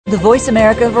the Voice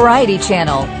America Variety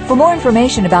Channel. For more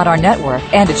information about our network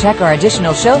and to check our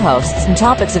additional show hosts and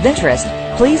topics of interest,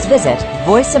 please visit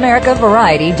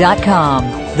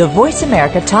voiceamericavariety.com. The Voice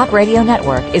America Talk Radio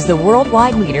Network is the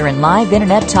worldwide leader in live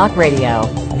Internet talk radio.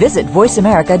 Visit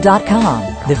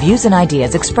voiceamerica.com. The views and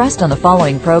ideas expressed on the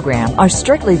following program are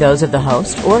strictly those of the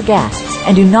host or guests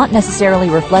and do not necessarily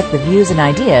reflect the views and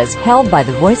ideas held by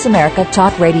the Voice America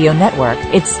Talk Radio Network,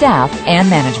 its staff, and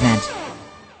management.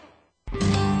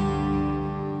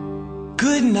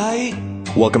 Good night.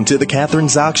 Welcome to the Kathryn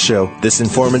Zox Show. This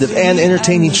informative and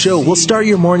entertaining show will start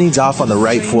your mornings off on the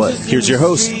right foot. Here's your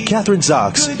host, Kathryn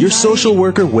Zox, your social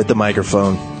worker with the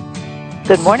microphone.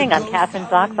 Good morning. I'm Kathryn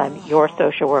Zox. I'm your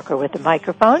social worker with the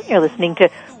microphone. You're listening to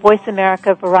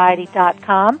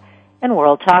VoiceAmericaVariety.com and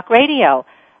World Talk Radio.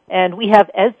 And we have,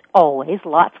 as always,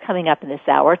 lots coming up in this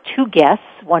hour. Two guests,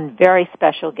 one very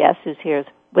special guest who's here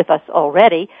with us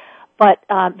already. But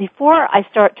before I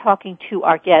start talking to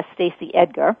our guest, Stacey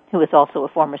Edgar, who is also a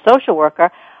former social worker,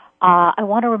 I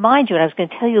want to remind you, and I was going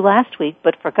to tell you last week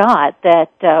but forgot, that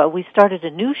we started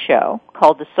a new show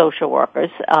called The Social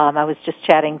Workers. I was just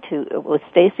chatting with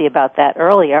Stacey about that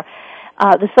earlier.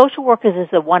 The Social Workers is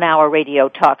a 1-hour radio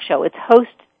talk show. It's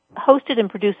hosted and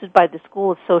produced by the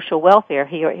School of Social Welfare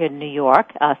here in New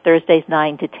York, Thursdays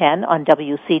 9 to 10 on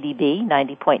WCDB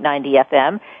 90.90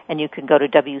 FM, and you can go to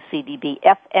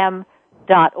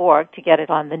WCDBFM.org to get it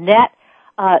on the net.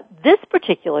 This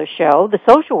particular show, The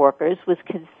Social Workers, was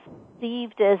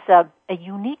conceived as a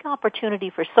unique opportunity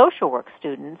for social work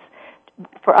students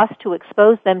for us to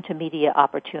expose them to media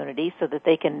opportunities so that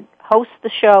they can host the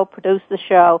show, produce the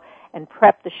show, and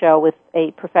prep the show with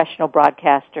a professional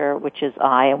broadcaster, which is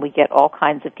I, and we get all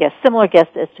kinds of guests, similar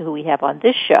guests as to who we have on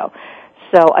this show.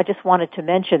 So I just wanted to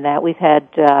mention that. We've had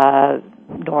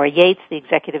Nora Yates, the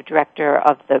executive director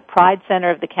of the Pride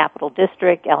Center of the Capital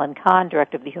District, Ellen Kahn,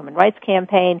 director of the Human Rights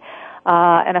Campaign,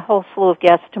 and a whole slew of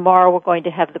guests. Tomorrow we're going to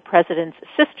have the president's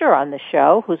sister on the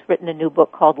show, who's written a new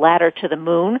book called Ladder to the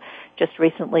Moon. Just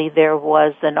recently there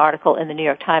was an article in the New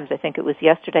York Times, I think it was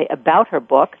yesterday, about her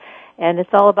book, and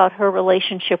it's all about her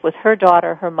relationship with her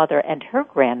daughter, her mother, and her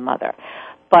grandmother.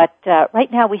 But right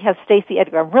now we have Stacey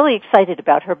Edgar. I'm really excited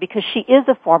about her because she is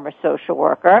a former social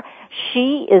worker.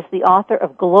 She is the author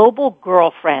of Global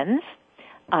Girlfriends.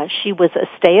 She was a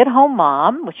stay-at-home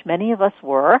mom, which many of us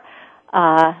were,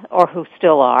 or who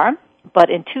still are. But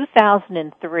in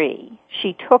 2003,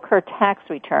 she took her tax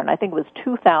return, I think it was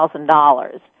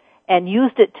 $2,000, and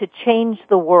used it to change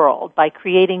the world by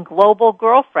creating Global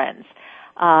Girlfriends.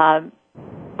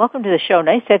 Welcome to the show.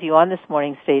 Nice to have you on this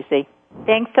morning, Stacey.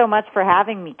 Thanks so much for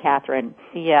having me, Kathryn.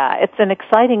 Yeah, it's an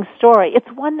exciting story. It's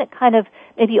one that kind of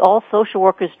maybe all social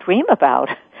workers dream about.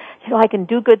 You know, I can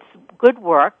do good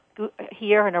work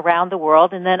here and around the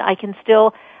world, and then I can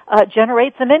still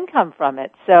generate some income from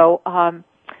it. So, I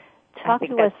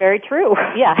think that's very true.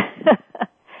 Yeah.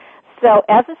 So,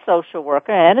 as a social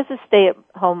worker and as a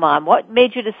stay-at-home mom, what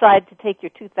made you decide to take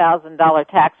your $2,000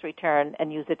 tax return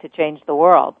and use it to change the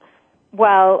world?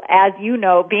 Well, as you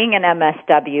know, being an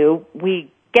MSW, we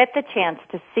get the chance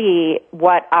to see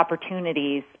what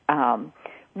opportunities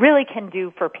really can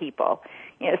do for people.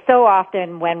 You know, so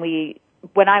often when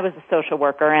I was a social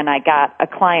worker and I got a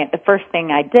client, the first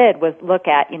thing I did was look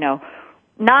at,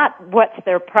 not what's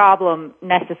their problem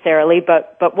necessarily,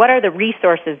 but what are the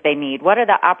resources they need? What are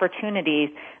the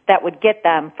opportunities that would get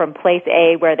them from place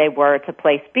A where they were to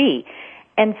place B?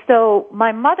 And so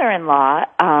my mother-in-law,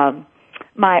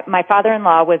 my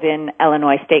father-in-law was in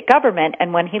Illinois state government,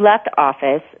 and when he left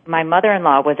office, my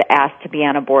mother-in-law was asked to be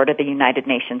on a board of the United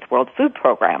Nations World Food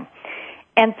Program.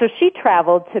 And so she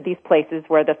traveled to these places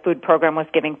where the food program was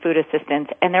giving food assistance,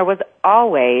 and there was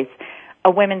always a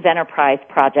women's enterprise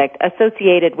project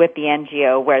associated with the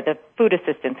NGO where the food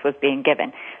assistance was being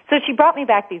given. So she brought me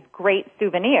back these great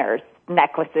souvenirs,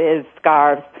 necklaces,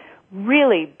 scarves,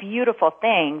 really beautiful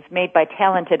things made by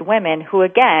talented women who,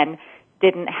 again,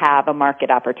 didn't have a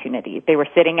market opportunity. They were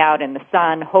sitting out in the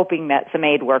sun hoping that some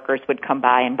aid workers would come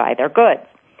by and buy their goods.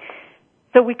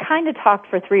 So we kind of talked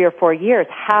for 3 or 4 years,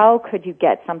 how could you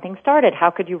get something started?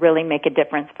 How could you really make a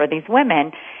difference for these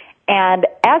women? And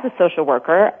as a social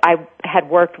worker, I had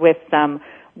worked with some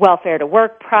welfare to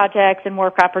work projects and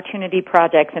work opportunity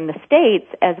projects in the States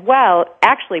as well,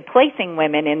 actually placing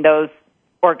women in those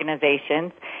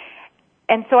organizations.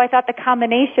 And so I thought the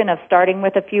combination of starting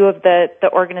with a few of the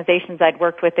organizations I'd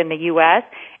worked with in the U.S.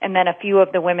 and then a few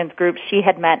of the women's groups she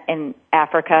had met in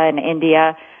Africa and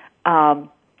India,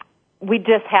 we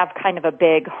just have kind of a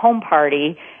big home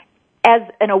party as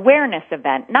an awareness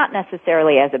event, not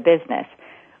necessarily as a business.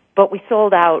 But we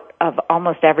sold out of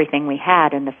almost everything we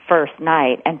had in the first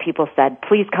night, and people said,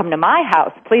 please come to my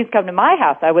house. Please come to my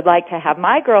house. I would like to have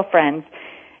my girlfriends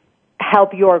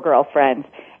help your girlfriends.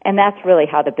 And that's really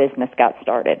how the business got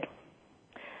started.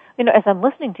 You know, as I'm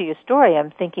listening to your story,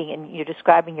 I'm thinking, and you're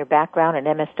describing your background in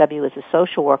MSW as a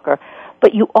social worker,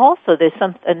 but you also, there's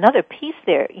another piece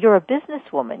there. You're a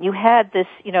businesswoman. You had this,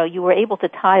 you know, you were able to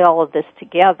tie all of this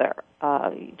together.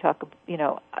 You talk, you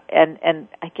know, and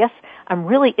I guess I'm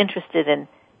really interested in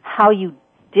how you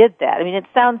did that. I mean, it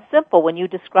sounds simple when you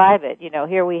describe it. You know,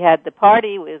 here we had the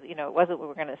party with, you know, it wasn't we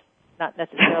were going to not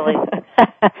necessarily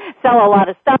sell a lot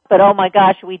of stuff, but oh my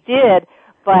gosh, we did.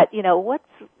 But, you know, what's,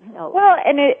 you know. Well,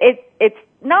 and it's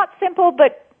not simple,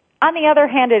 but on the other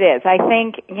hand it is. I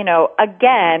think, you know,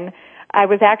 again, I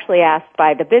was actually asked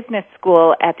by the business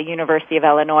school at the University of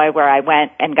Illinois where I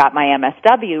went and got my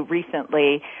MSW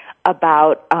recently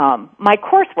about my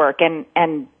coursework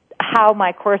and how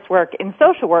my coursework in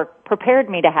social work prepared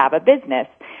me to have a business.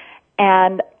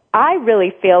 And I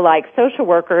really feel like social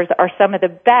workers are some of the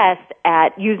best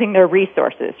at using their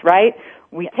resources, right?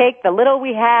 We take the little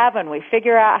we have and we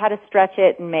figure out how to stretch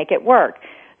it and make it work.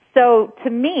 So to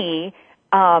me,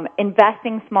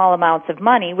 investing small amounts of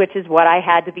money, which is what I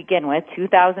had to begin with,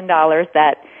 $2,000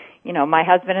 that, you know, my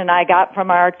husband and I got from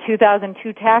our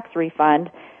 2002 tax refund,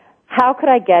 how could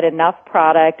I get enough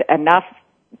product, enough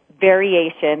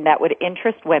variation that would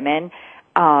interest women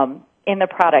in the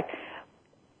product?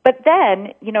 But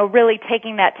then, you know, really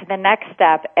taking that to the next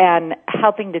step and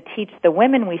helping to teach the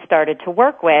women we started to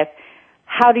work with,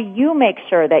 how do you make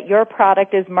sure that your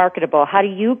product is marketable? How do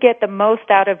you get the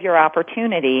most out of your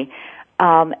opportunity?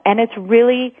 And it's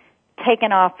really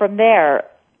taken off from there.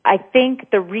 I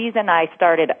think the reason I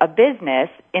started a business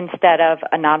instead of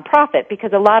a nonprofit,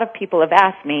 because a lot of people have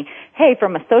asked me, hey,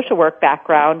 from a social work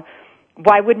background,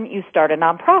 why wouldn't you start a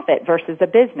nonprofit versus a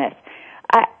business?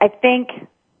 I think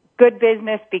good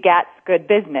business begets good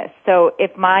business. So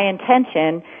if my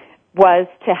intention was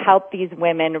to help these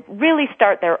women really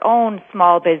start their own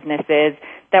small businesses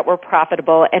that were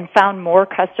profitable and found more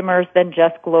customers than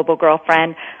just Global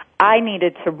Girlfriend, I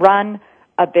needed to run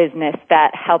a business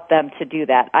that helped them to do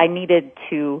that. I needed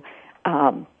to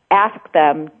ask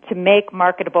them to make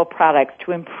marketable products,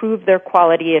 to improve their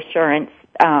quality assurance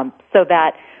so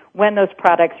that when those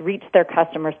products reached their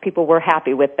customers, people were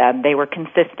happy with them. They were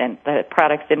consistent. The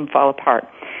products didn't fall apart.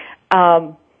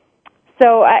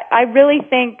 So I really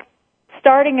think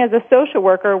starting as a social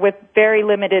worker with very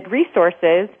limited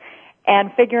resources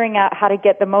and figuring out how to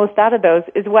get the most out of those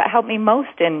is what helped me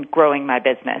most in growing my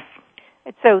business.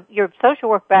 So your social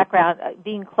work background,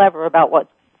 being clever about what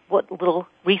little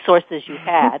resources you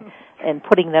had and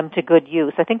putting them to good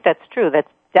use, I think that's true. That's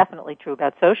definitely true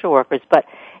about social workers. But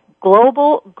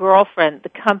Global Girlfriend, the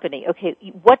company, okay,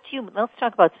 let's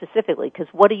talk about specifically, because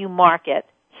what do you market?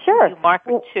 Sure. What do you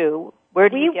market to? Where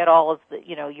do you get all of the,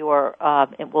 you know, your,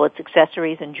 it's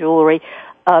accessories and jewelry.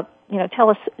 You know, tell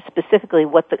us specifically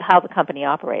how the company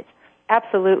operates.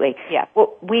 Absolutely. Yeah.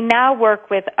 Well, we now work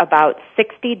with about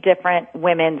 60 different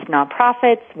women's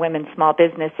nonprofits, women's small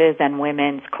businesses, and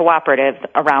women's cooperatives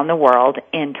around the world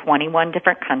in 21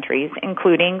 different countries,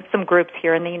 including some groups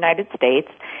here in the United States.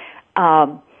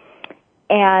 And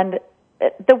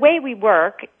the way we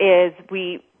work is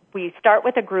we start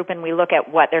with a group and we look at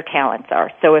what their talents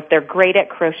are. So if they're great at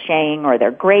crocheting or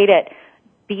they're great at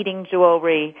beading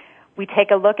jewelry, we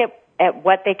take a look at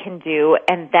what they can do,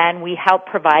 and then we help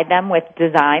provide them with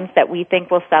designs that we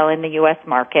think will sell in the U.S.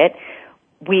 market.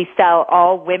 We sell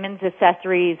all women's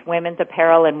accessories, women's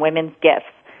apparel, and women's gifts.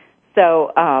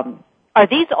 So are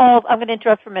these all, I'm going to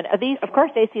interrupt for a minute, are these, of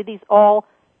course, Stacey, are these all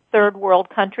third world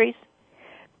countries?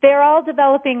 They're all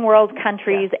developing world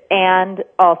countries and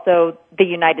also the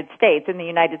United States. In the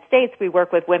United States, we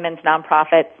work with women's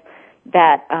nonprofits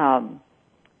that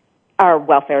are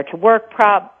welfare to work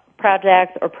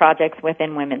projects or projects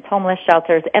within women's homeless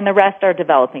shelters, and the rest are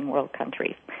developing world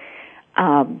countries.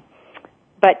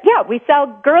 But yeah, we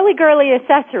sell girly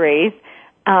accessories,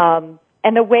 and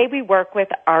the way we work with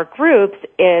our groups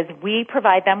is we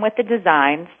provide them with the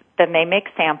designs, then they make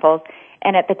samples,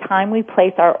 and at the time we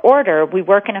place our order, we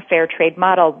work in a fair trade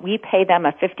model. We pay them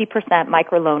a 50%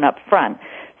 microloan up front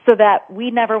so that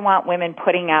we never want women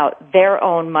putting out their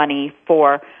own money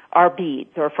for our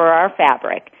beads or for our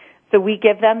fabric. So we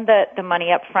give them the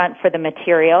money up front for the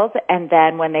materials, and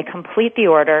then when they complete the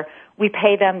order, we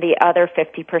pay them the other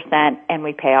 50%, and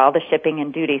we pay all the shipping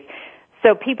and duties.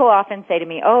 So people often say to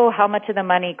me, oh, how much of the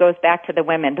money goes back to the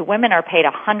women? The women are paid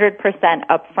 100%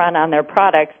 up front on their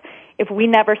products. If we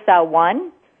never sell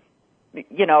one,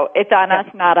 you know, it's on us,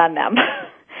 not on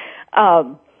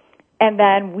them. and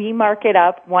then we mark it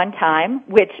up one time,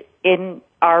 which in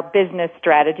our business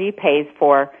strategy pays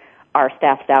for our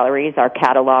staff salaries, our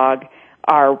catalog,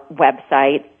 our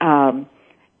website.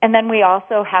 And then we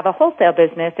also have a wholesale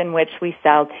business in which we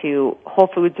sell to Whole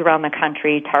Foods around the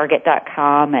country,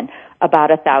 Target.com, and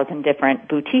about 1,000 different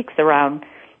boutiques around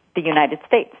the United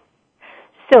States.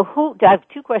 So I have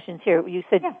two questions here. You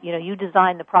said, you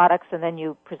design the products and then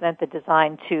you present the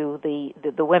design to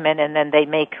the women and then they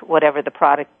make whatever the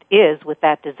product is with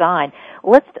that design.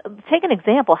 Let's take an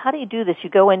example. How do you do this? You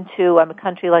go into a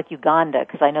country like Uganda,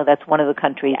 because I know that's one of the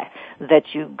countries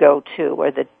that you go to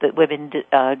where the women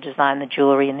design the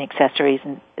jewelry and the accessories.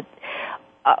 And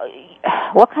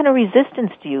what kind of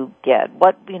resistance do you get?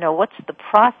 What's the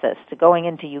process to going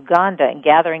into Uganda and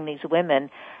gathering these women?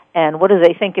 And what do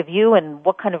they think of you, and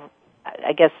what kind of,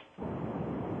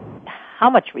 how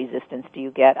much resistance do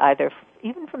you get,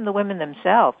 even from the women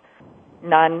themselves?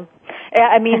 None.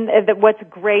 I mean, what's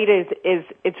great is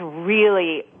it's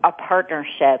really a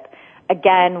partnership.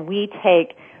 Again, we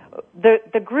take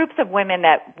the groups of women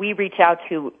that we reach out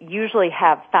to usually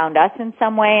have found us in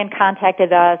some way and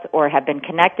contacted us, or have been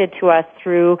connected to us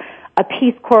through a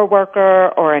Peace Corps worker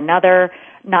or another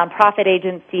nonprofit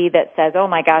agency that says, oh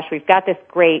my gosh, we've got this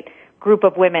great group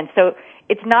of women. So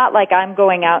it's not like I'm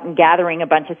going out and gathering a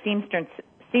bunch of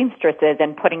seamstresses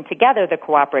and putting together the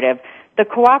cooperative. The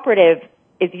cooperative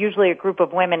is usually a group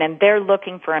of women and they're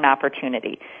looking for an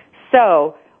opportunity.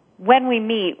 So when we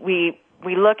meet, we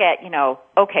look at,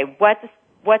 okay,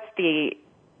 what's the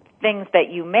things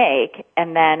that you make,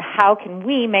 and then how can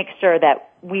we make sure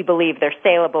that we believe they're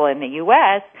saleable in the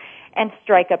U.S., and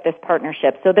strike up this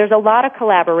partnership. So there's a lot of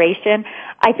collaboration.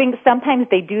 I think sometimes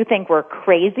they do think we're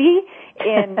crazy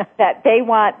in that they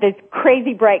want this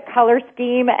crazy bright color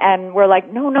scheme, and we're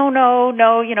like, no,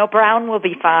 brown will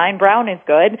be fine. Brown is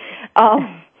good.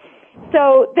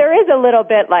 So there is a little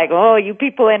bit like, oh, you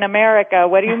people in America,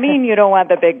 what do you mean you don't want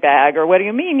the big bag? Or what do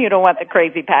you mean you don't want the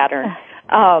crazy pattern?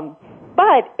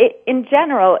 But in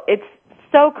general, it's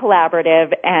so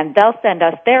collaborative, and they'll send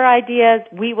us their ideas.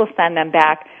 We will send them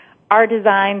back our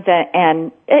designs,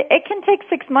 and it can take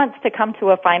 6 months to come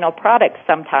to a final product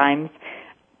sometimes,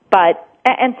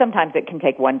 and sometimes it can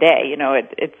take one day.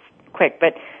 It's quick,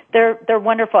 but they're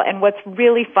wonderful. And what's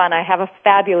really fun, I have a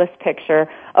fabulous picture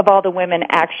of all the women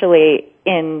actually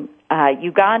in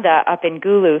Uganda, up in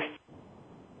Gulu,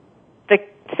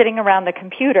 sitting around the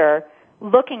computer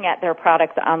looking at their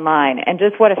products online, and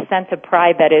just what a sense of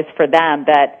pride that is for them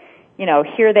that,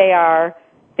 here they are,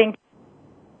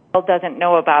 doesn't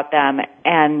know about them,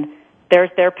 and there's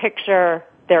their picture,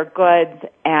 their goods,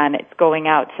 and it's going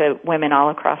out to women all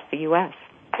across the U.S.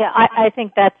 Yeah, I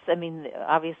think that's,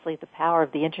 obviously the power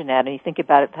of the Internet, and you think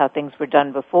about it, how things were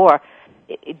done before,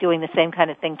 doing the same kind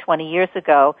of thing 20 years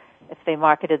ago. If you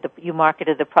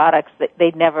marketed the products,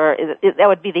 they'd never, that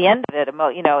would be the end of it.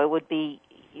 It would be,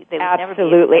 they would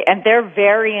absolutely, never be and they're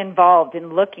very involved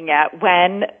in looking at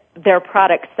when their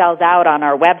product sells out on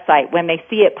our website. When they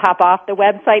see it pop off the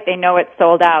website, they know it's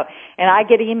sold out. And I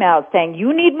get emails saying,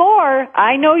 you need more.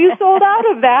 I know you sold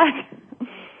out of that.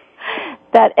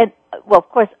 Of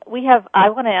course, I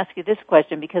want to ask you this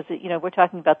question because, we're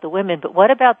talking about the women, but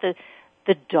what about the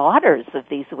daughters of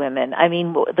these women?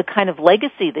 The kind of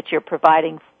legacy that you're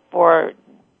providing for,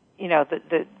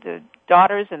 the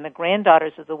daughters and the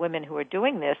granddaughters of the women who are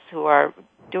doing this, who are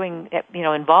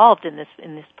involved in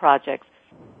this project.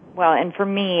 Well, and for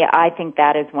me, I think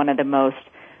that is one of the most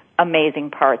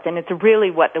amazing parts, and it's really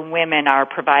what the women are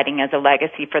providing as a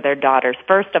legacy for their daughters.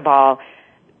 First of all,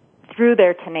 through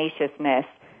their tenaciousness,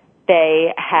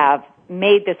 they have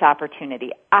made this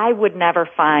opportunity. I would never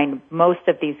find most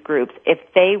of these groups if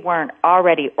they weren't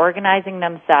already organizing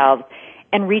themselves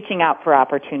and reaching out for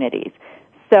opportunities.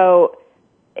 So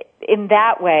in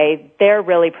that way, they're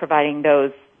really providing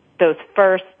those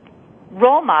first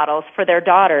role models for their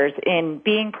daughters in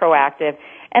being proactive.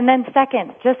 And then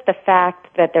second, just the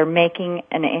fact that they're making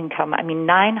an income.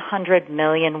 900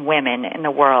 million women in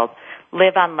the world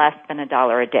live on less than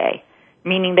 $1 a day,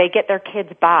 meaning they get their kids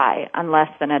by on less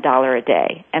than $1 a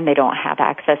day, and they don't have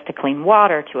access to clean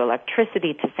water, to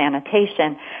electricity, to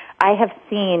sanitation. I have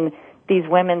seen these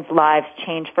women's lives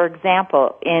change. For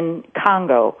example, in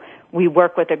Congo, we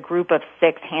work with a group of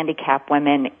 6 handicapped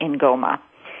women in Goma.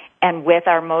 And with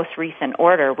our most recent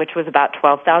order, which was about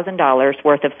 $12,000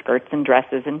 worth of skirts and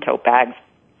dresses and tote bags,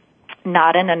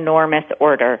 not an enormous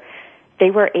order, they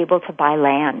were able to buy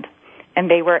land. And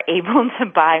they were able to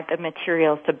buy the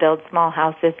materials to build small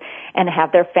houses and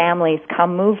have their families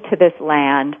come move to this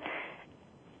land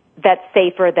that's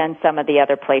safer than some of the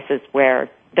other places where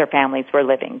their families were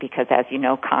living, because as you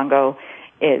know, Congo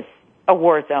is a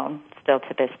war zone. still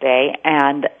to this day.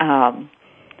 And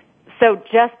so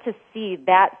just to see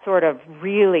that sort of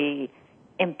really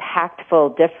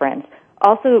impactful difference.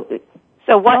 Also,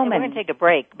 we're going to take a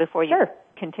break before you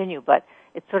continue, but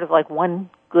it's sort of like one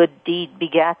good deed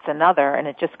begets another, and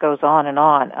it just goes on and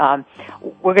on.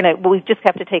 We just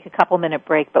have to take a couple-minute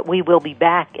break, but we will be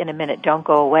back in a minute. Don't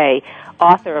go away.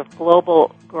 Author of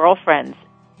Global Girlfriends,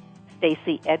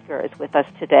 Stacey Edgar, is with us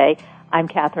today. I'm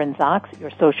Kathryn Zox,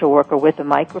 your social worker with a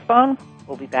microphone.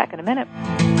 We'll be back in a minute.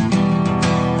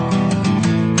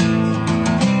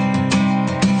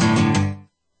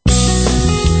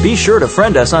 Be sure to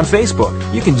friend us on Facebook.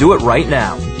 You can do it right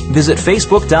now. Visit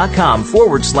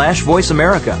Facebook.com/Voice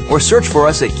America or search for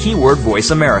us at keyword Voice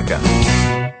America.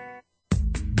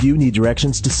 Do you need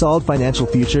directions to solid financial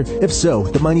future? If so,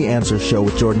 the Money Answers Show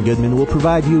with Jordan Goodman will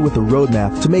provide you with a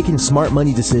roadmap to making smart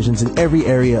money decisions in every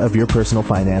area of your personal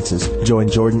finances. Join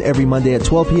Jordan every Monday at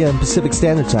 12 p.m. Pacific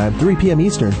Standard Time, 3 p.m.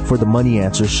 Eastern for the Money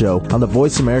Answers Show on the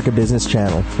Voice America Business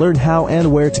Channel. Learn how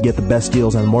and where to get the best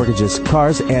deals on mortgages,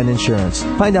 cars, and insurance.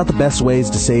 Find out the best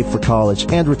ways to save for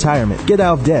college and retirement. Get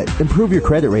out of debt, improve your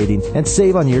credit rating, and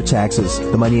save on your taxes.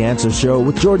 The Money Answers Show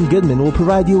with Jordan Goodman will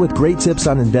provide you with great tips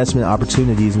on investment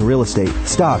opportunities in real estate,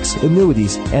 stocks,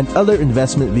 annuities, and other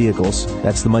investment vehicles.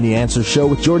 That's the Money Answers Show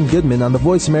with Jordan Goodman on the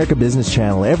Voice America Business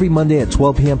Channel every Monday at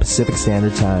 12 p.m. Pacific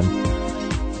Standard Time.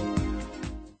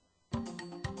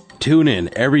 Tune in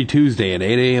every Tuesday at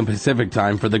 8 a.m. Pacific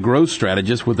Time for The Growth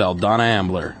Strategist with Eldonna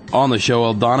Ambler. On the show,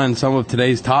 Eldonna and some of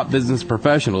today's top business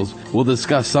professionals will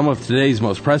discuss some of today's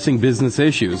most pressing business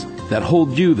issues that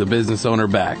hold you, the business owner,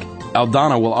 back.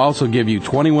 Eldonna will also give you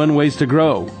 21 ways to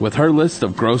grow with her list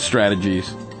of growth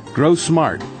strategies. Grow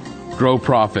smart, grow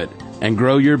profit, and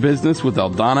grow your business with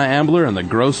Eldonna Ambler and the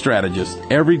Growth Strategist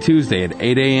every Tuesday at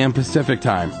 8 a.m. Pacific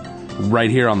Time, right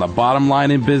here on the Bottom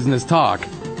Line in Business Talk,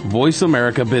 Voice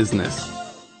America Business.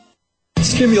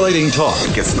 Stimulating talk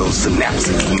gets those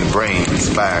synapses in the brain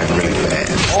firing really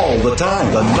fast. All the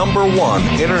time. The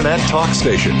 #1 internet talk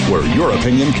station where your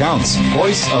opinion counts.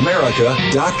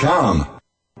 VoiceAmerica.com.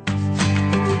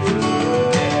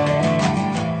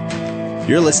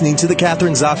 You're listening to The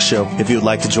Kathryn Zox Show. If you would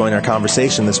like to join our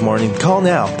conversation this morning, call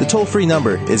now. The toll-free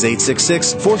number is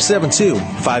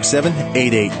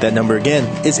 866-472-5788. That number again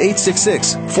is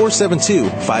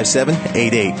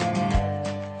 866-472-5788.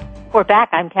 We're back.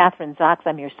 I'm Kathryn Zox.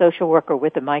 I'm your social worker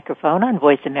with a microphone on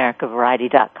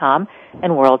VoiceAmericaVariety.com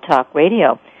and World Talk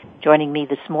Radio. Joining me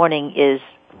this morning is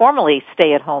formerly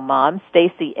stay-at-home mom,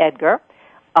 Stacey Edgar,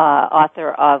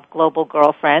 author of Global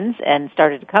Girlfriends, and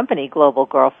started a company, Global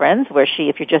Girlfriends, where she,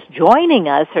 if you're just joining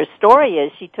us, her story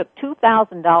is she took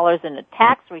 $2,000 in a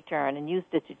tax return and used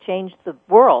it to change the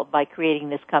world by creating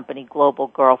this company, Global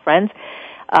Girlfriends,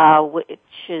 which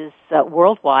is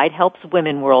worldwide, helps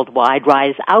women worldwide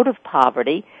rise out of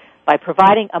poverty by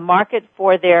providing a market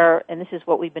for their, and this is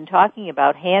what we've been talking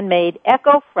about, handmade,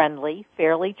 eco-friendly,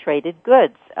 fairly traded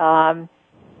goods.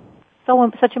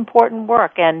 Such important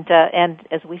work, and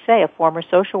as we say, a former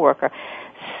social worker.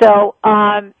 So,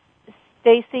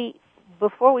 Stacey,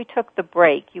 before we took the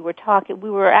break, you began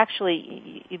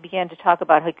to talk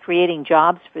about how creating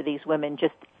jobs for these women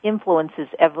just influences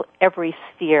every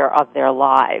sphere of their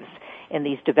lives in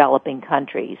these developing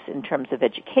countries in terms of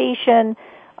education.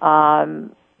 I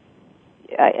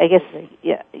guess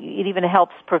it even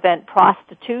helps prevent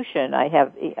prostitution.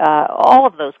 All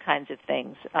of those kinds of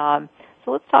things. So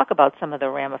let's talk about some of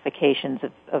the ramifications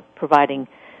of providing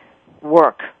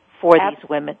work for these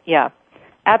women. Yeah.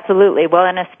 Absolutely. Well,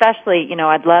 and especially,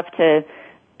 I'd love to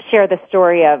share the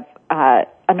story of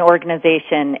an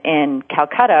organization in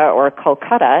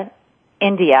Kolkata,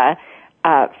 India,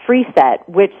 Free Set,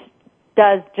 which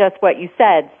does just what you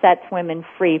said, sets women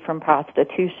free from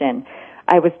prostitution.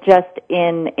 I was just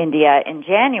in India in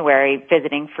January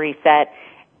visiting Free Set,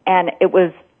 and it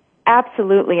was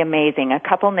absolutely amazing. A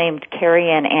couple named Carrie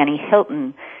and Annie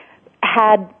Hilton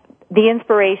had the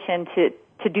inspiration to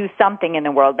do something in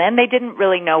the world, and they didn't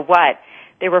really know what.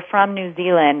 They were from New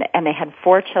Zealand, and they had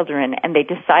 4 children, and they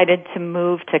decided to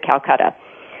move to Calcutta.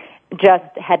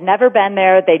 Just had never been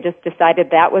there. They just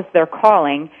decided that was their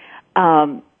calling,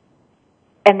 and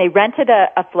they rented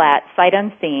a flat, sight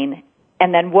unseen,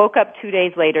 and then woke up 2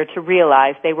 days later to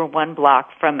realize they were 1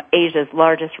 block from Asia's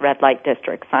largest red light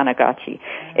district, Sanaagachi.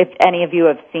 If any of you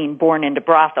have seen Born into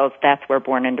Brothels, that's where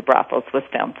Born into Brothels was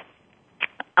filmed.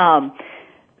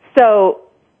 So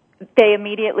they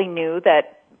immediately knew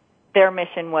that their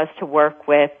mission was to work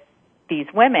with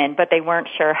these women, but they weren't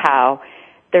sure how.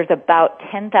 There's about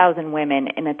 10,000 women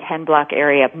in a 10-block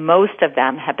area. Most of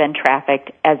them have been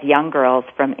trafficked as young girls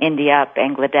from India,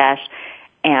 Bangladesh,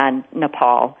 and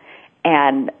Nepal.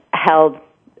 And held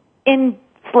in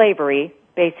slavery,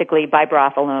 basically, by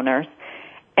brothel owners.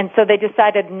 And so they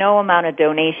decided no amount of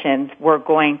donations were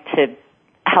going to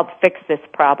help fix this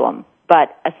problem,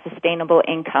 but a sustainable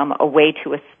income, a way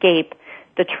to escape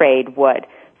the trade would.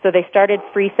 So they started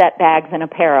Free Set Bags and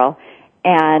Apparel,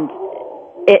 and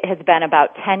it has been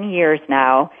about 10 years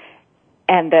now,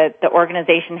 and the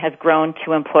organization has grown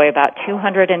to employ about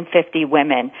 250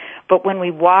 women. But when we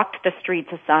walked the streets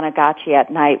of Sanagachi at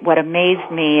night, what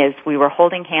amazed me is we were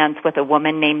holding hands with a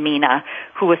woman named Mina,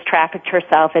 who was trafficked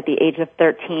herself at the age of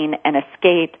 13 and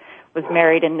escaped, was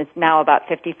married, and is now about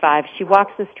 55. She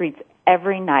walks the streets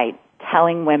every night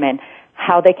telling women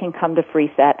how they can come to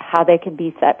Free Set, how they can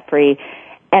be set free.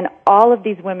 And all of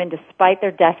these women, despite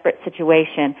their desperate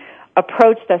situation,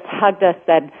 approached us, hugged us,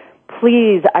 said,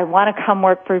 please, I want to come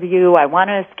work for you. I want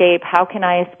to escape. How can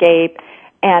I escape?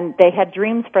 And they had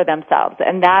dreams for themselves.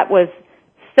 And that was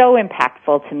so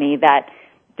impactful to me that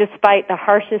despite the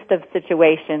harshest of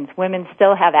situations, women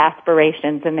still have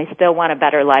aspirations and they still want a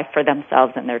better life for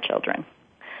themselves and their children.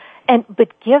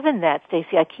 But given that,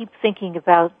 Stacey, I keep thinking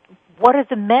about what are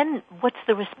the men, what's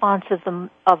the response of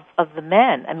the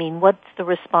men? I mean, what's the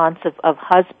response of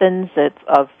husbands,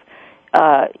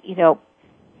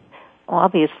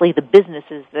 obviously the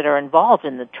businesses that are involved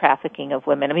in the trafficking of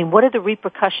women? I mean, what are the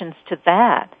repercussions to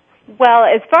that? Well,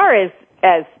 as far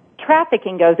as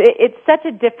trafficking goes, it's such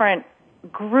a different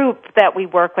group that we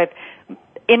work with.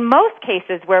 In most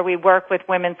cases where we work with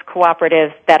women's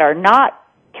cooperatives that are not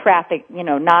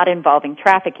not involving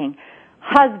trafficking,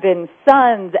 husbands,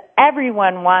 sons,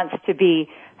 everyone wants to be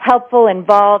helpful,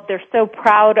 involved. They're so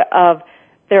proud of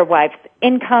their wife's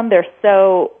income. They're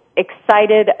so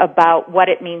excited about what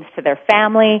it means to their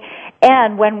family.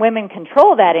 And when women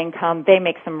control that income, they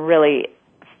make some really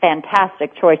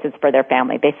fantastic choices for their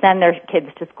family. They send their kids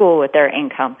to school with their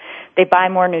income. They buy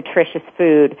more nutritious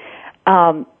food.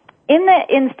 In the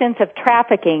instance of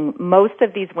trafficking, most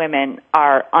of these women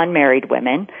are unmarried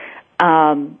women.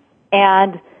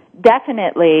 And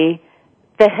definitely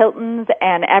the Hiltons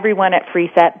and everyone at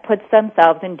Free Set puts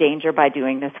themselves in danger by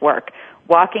doing this work.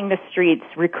 Walking the streets,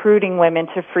 recruiting women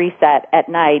to Free Set at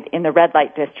night in the red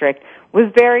light district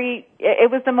was it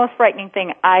was the most frightening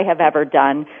thing I have ever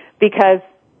done, because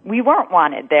we weren't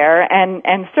wanted there,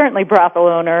 and certainly brothel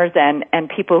owners and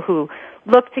people who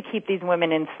look to keep these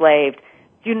women enslaved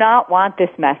do not want this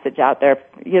message out there.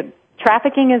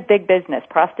 Trafficking is big business.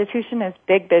 Prostitution is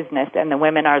big business, and the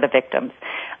women are the victims.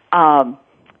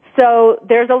 So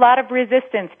there's a lot of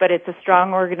resistance, but it's a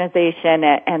strong organization,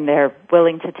 and they're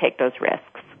willing to take those risks.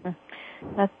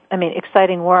 That's,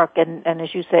 exciting work, and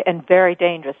as you say, and very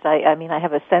dangerous. I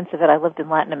have a sense of it. I lived in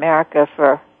Latin America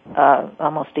for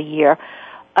almost a year,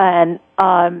 and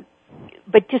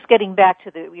but just getting back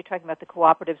to you're talking about the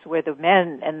cooperatives where the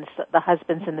men and the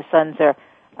husbands and the sons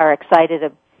are excited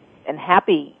and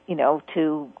happy,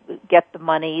 to get the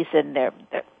monies, and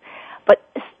but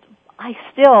I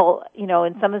still,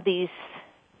 in some of these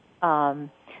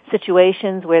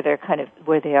situations where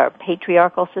they are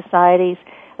patriarchal societies,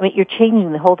 you're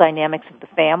changing the whole dynamics of the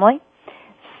family.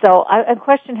 So I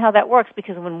question how that works,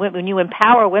 because when you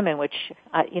empower women, which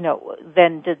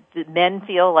then do men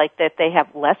feel like that they have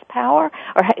less power,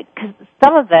 or because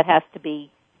some of that has to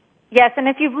be. Yes, and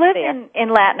if you've lived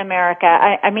in Latin America,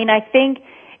 I think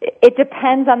it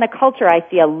depends on the culture. I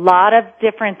see a lot of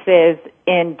differences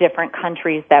in different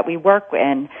countries that we work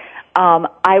in.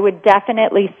 I would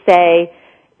definitely say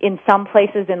in some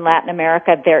places in Latin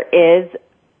America there is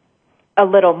a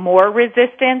little more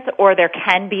resistance, or there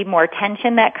can be more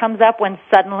tension that comes up when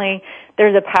suddenly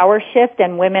there's a power shift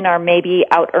and women are maybe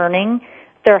out earning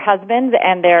their husbands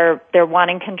and they're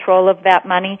wanting control of that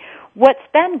money. What's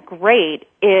been great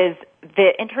is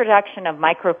the introduction of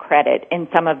microcredit in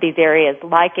some of these areas,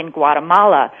 like in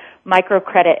Guatemala.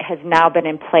 Microcredit has now been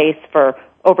in place for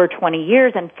over 20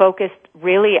 years and focused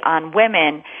really on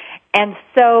women. And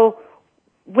so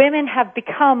women have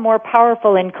become more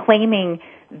powerful in claiming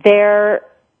their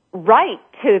right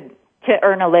to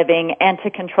earn a living and to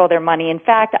control their money. In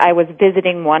fact, I was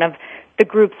visiting one of the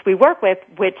groups we work with,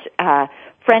 which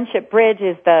Friendship Bridge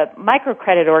is the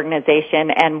microcredit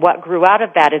organization, and what grew out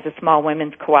of that is a small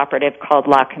women's cooperative called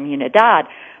La Comunidad.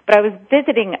 But I was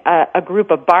visiting a group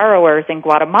of borrowers in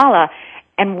Guatemala,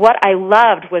 and what I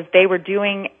loved was they were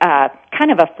doing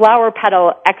kind of a flower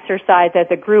petal exercise as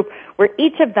a group where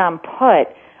each of them put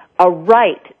a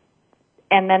right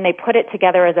and then they put it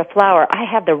together as a flower. I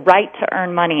have the right to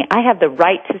earn money. I have the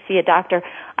right to see a doctor.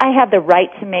 I have the right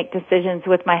to make decisions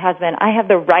with my husband. I have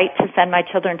the right to send my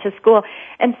children to school.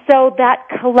 And so that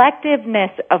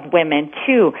collectiveness of women,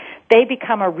 too, they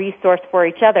become a resource for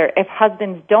each other. If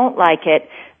husbands don't like it,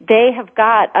 they have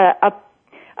got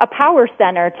a power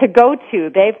center to go to.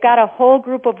 They've got a whole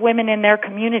group of women in their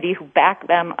community who back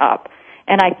them up.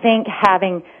 And I think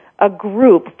having a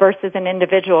group versus an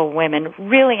individual women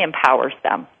really empowers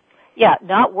them. Yeah,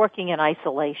 not working in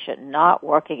isolation. No.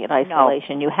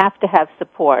 You have to have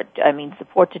support. I mean,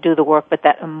 support to do the work, but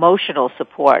that emotional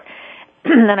support.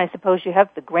 Then I suppose you have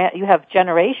you have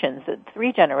generations,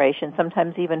 3 generations,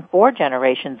 sometimes even 4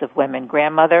 generations of women,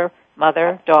 grandmother,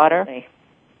 mother, daughter.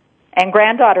 And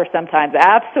granddaughter sometimes.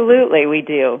 Absolutely, we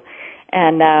do.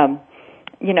 And,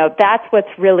 that's what's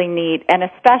really neat. And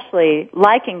especially,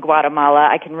 like in Guatemala,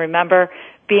 I can remember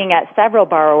being at several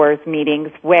borrowers' meetings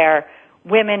where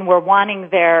women were wanting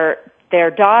their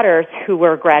daughters who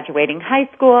were graduating high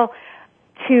school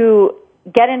to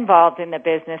get involved in the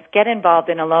business, get involved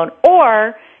in a loan,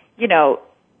 or,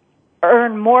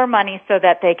 earn more money so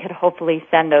that they could hopefully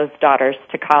send those daughters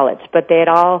to college. But they had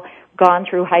all gone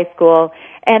through high school.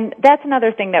 And that's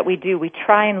another thing that we do. We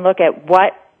try and look at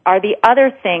what are the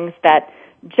other things that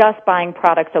just buying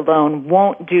products alone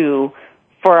won't do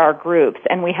for our groups.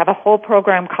 And we have a whole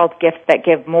program called Gifts That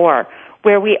Give More,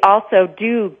 where we also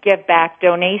do give back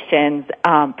donations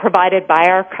provided by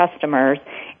our customers,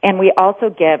 and we also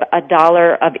give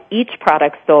 $1 of each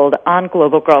product sold on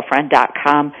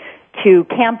globalgirlfriend.com to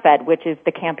CAMFED, which is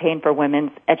the Campaign for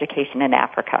Women's Education in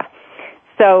Africa.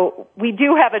 So we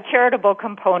do have a charitable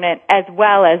component as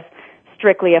well as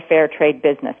strictly a fair trade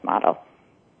business model.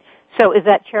 So is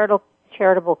that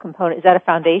charitable component, is that a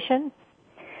foundation?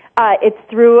 It's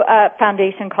through a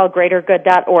foundation called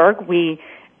greatergood.org. We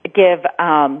give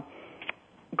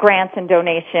grants and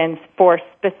donations for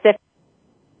specific,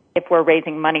 if we're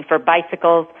raising money for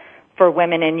bicycles for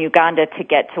women in Uganda to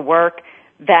get to work,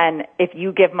 then if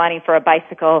you give money for a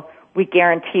bicycle, we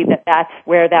guarantee that that's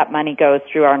where that money goes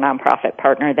through our nonprofit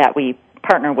partner that we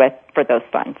partner with for those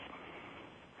funds.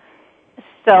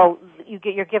 So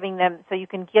you're giving them, so you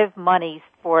can give money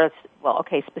for,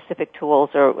 specific tools,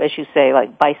 or as you say,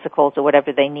 like bicycles or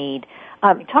whatever they need.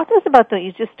 Talk to us about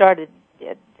you just started,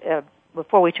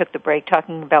 before we took the break,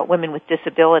 talking about women with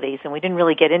disabilities, and we didn't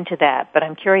really get into that, but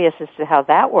I'm curious as to how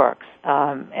that works,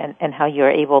 and how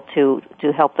you're able to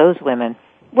help those women.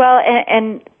 Well,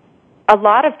 and a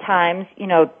lot of times,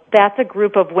 that's a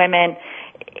group of women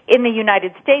in the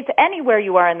United States, anywhere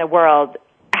you are in the world,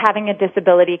 having a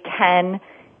disability can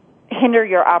hinder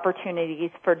your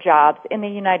opportunities for jobs. In the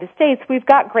United States, we've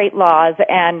got great laws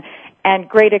and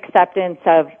great acceptance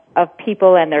of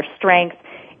people and their strengths.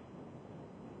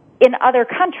 In other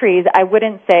countries, I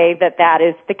wouldn't say that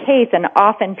is the case, and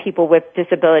often people with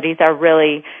disabilities are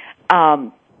really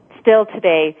still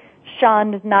today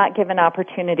shunned, not given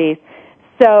opportunities.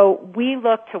 So we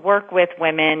look to work with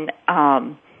women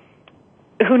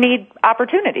who need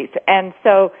opportunities. And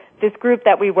so this group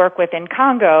that we work with in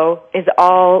Congo is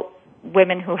all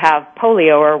women who have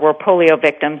polio or were polio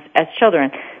victims as children.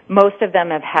 Most of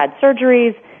them have had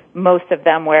surgeries. Most of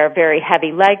them wear very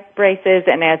heavy leg braces.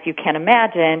 And as you can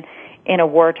imagine, in a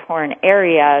war-torn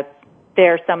area,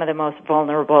 they're some of the most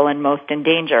vulnerable and most in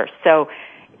danger. So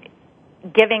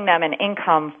giving them an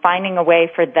income, finding a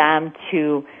way for them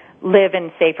to live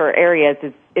in safer areas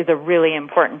is a really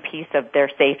important piece of their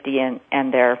safety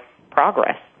and their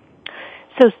progress.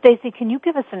 So, Stacy, can you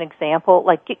give us an example?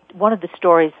 Like one of the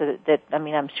stories that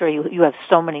I'm sure you have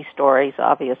so many stories,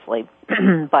 obviously,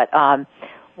 but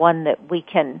one that we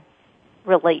can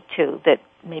relate to that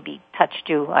maybe touched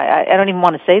you. I don't even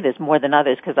want to say this more than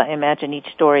others because I imagine each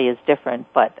story is different,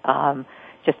 but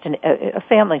just a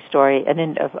family story, an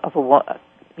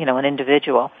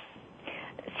individual.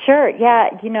 Sure, yeah.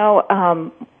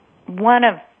 One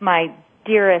of my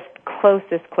dearest,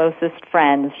 closest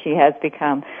friends, she has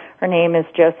become, her name is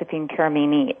Josephine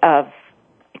Karamini of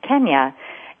Kenya.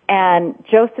 And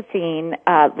Josephine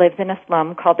lives in a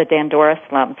slum called the Dandora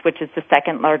slums, which is the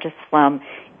second largest slum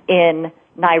in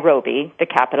Nairobi, the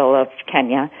capital of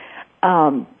Kenya.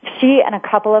 She and a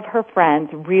couple of her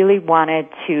friends really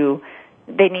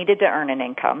they needed to earn an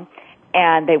income.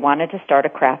 And they wanted to start a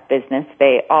craft business.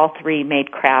 They all 3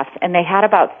 made crafts, and they had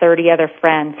about 30 other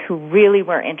friends who really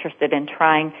were interested in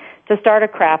trying to start a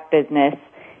craft business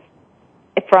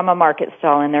from a market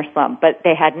stall in their slum. But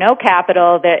they had no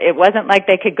capital. It wasn't like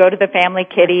they could go to the family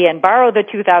kitty and borrow the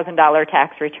 $2,000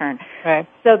 tax return. Right.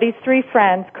 So these 3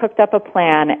 friends cooked up a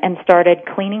plan and started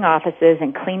cleaning offices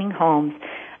and cleaning homes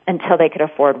until they could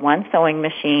afford one sewing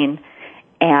machine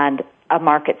and a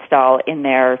market stall in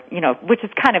their, which is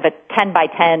kind of a 10 by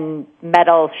 10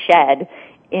 metal shed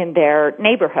in their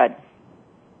neighborhood.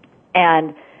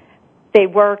 And they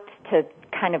worked to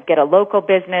kind of get a local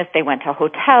business. They went to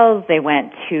hotels, they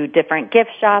went to different gift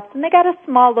shops, and they got a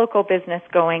small local business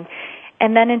going.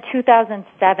 And then in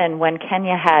 2007, when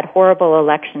Kenya had horrible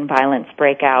election violence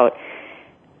break out,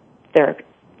 their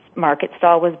market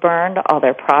stall was burned, all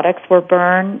their products were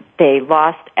burned, they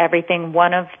lost everything.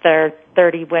 One of their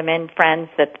 30 women friends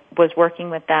that was working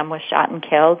with them was shot and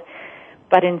killed.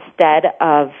 But instead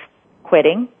of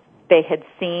quitting, they had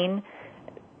seen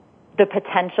the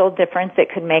potential difference it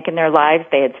could make in their lives.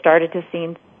 They had started to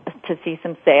see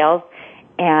some sales,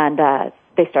 and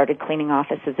they started cleaning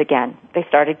offices again. They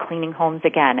started cleaning homes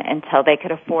again until they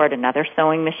could afford another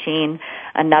sewing machine,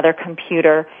 another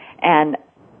computer, and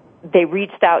they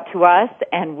reached out to us,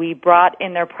 and we brought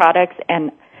in their products,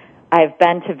 and I've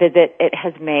been to visit. It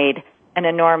has made an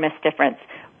enormous difference.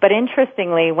 But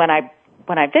interestingly, when I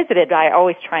visited, I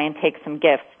always try and take some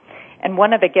gifts. And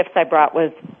one of the gifts I brought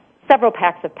was several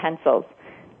packs of pencils.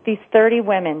 These 30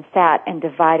 women sat and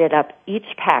divided up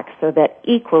each pack so that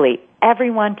equally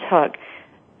everyone took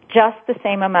just the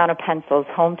same amount of pencils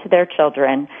home to their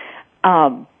children.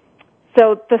 So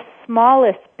the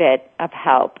smallest bit of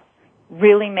help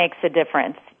really makes a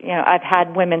difference. I've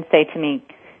had women say to me,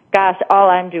 gosh, all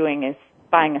I'm doing is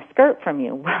buying a skirt from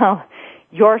you. Well,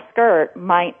 your skirt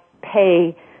might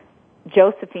pay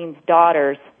Josephine's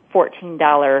daughter's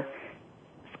 $14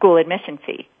 school admission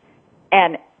fee.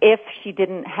 And if she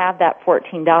didn't have that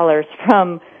 $14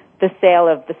 from the sale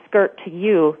of the skirt to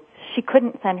you, she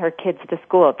couldn't send her kids to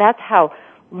school. That's how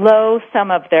low some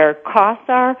of their costs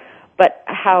are, but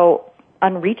how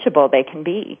unreachable they can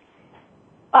be.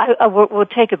 We'll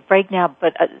take a break now,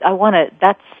 but I want to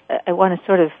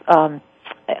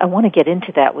get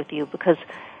into that with you, because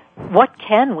what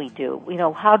can we do?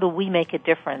 How do we make a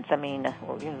difference? I mean,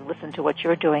 listen to what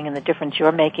you're doing and the difference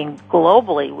you're making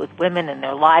globally with women and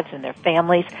their lives and their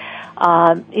families.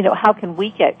 How can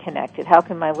we get connected? How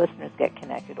can my listeners get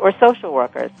connected? Or social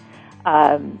workers.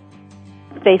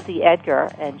 Stacey Edgar,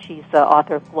 and she's the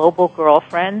author of Global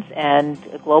Girlfriends and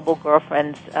Global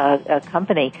Girlfriends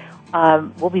Company.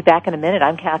 We'll be back in a minute.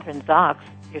 I'm Kathryn Zox,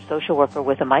 your social worker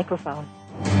with a microphone.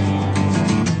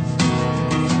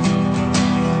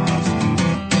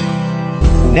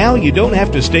 Now you don't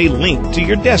have to stay linked to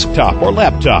your desktop or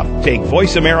laptop. Take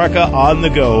Voice America on the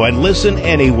go and listen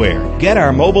anywhere. Get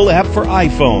our mobile app for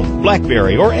iPhone,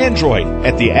 BlackBerry, or Android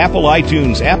at the Apple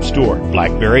iTunes App Store,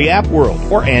 BlackBerry App World,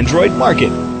 or Android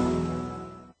Market.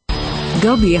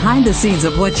 Go behind the scenes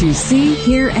of what you see,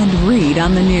 hear, and read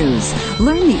on the news.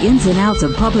 Learn the ins and outs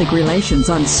of public relations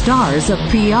on Stars of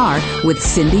PR with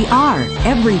Cindy R.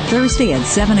 every Thursday at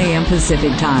 7 a.m.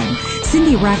 Pacific Time.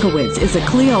 Cindy Rakowitz is a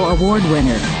Clio Award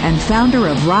winner and founder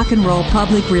of Rock and Roll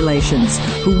Public Relations,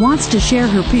 who wants to share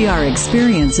her PR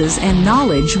experiences and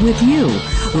knowledge with you.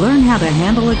 Learn how to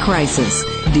handle a crisis,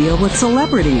 deal with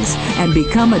celebrities, and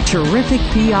become a terrific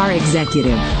PR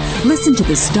executive. Listen to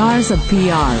the Stars of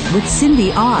PR with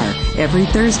Cindy R. every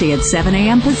Thursday at 7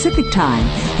 a.m. Pacific Time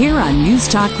here on News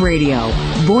Talk Radio,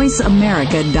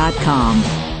 VoiceAmerica.com.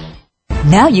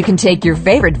 Now you can take your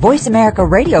favorite Voice America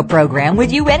radio program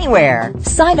with you anywhere.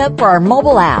 Sign up for our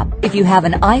mobile app if you have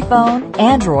an iPhone,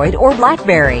 Android, or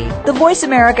BlackBerry. The Voice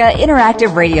America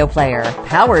Interactive Radio Player,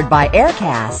 powered by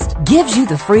Aircast, gives you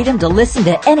the freedom to listen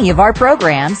to any of our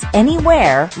programs,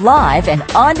 anywhere, live and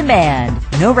on demand.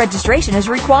 No registration is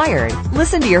required.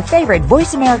 Listen to your favorite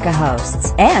Voice America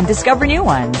hosts and discover new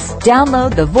ones.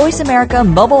 Download the Voice America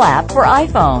mobile app for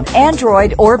iPhone,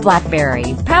 Android, or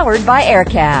BlackBerry, powered by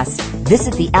Aircast.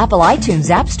 Visit the Apple iTunes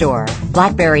App Store,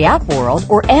 BlackBerry App World,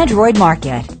 or Android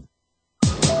Market.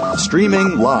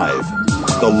 Streaming live,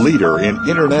 the leader in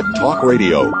Internet Talk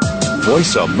Radio,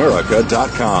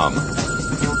 VoiceAmerica.com.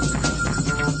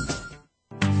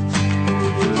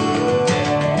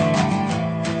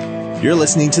 You're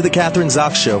listening to The Kathryn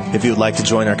Zox Show. If you would like to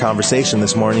join our conversation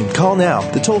this morning, call now.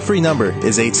 The toll-free number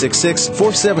is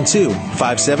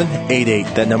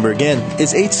 866-472-5788. That number again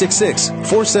is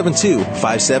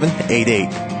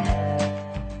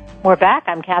 866-472-5788. We're back.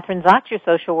 I'm Kathryn Zox, your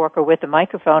social worker with a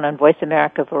microphone on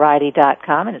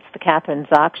VoiceAmericaVariety.com, and it's The Kathryn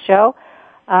Zox Show.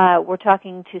 We're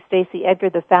talking to Stacey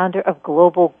Edgar, the founder of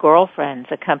Global Girlfriends,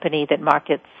 a company that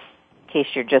markets, in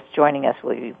case you're just joining us,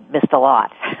 we missed a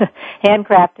lot,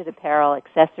 handcrafted apparel,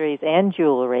 accessories, and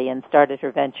jewelry, and started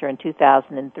her venture in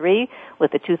 2003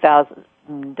 with a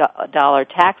 $2,000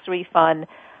 tax refund.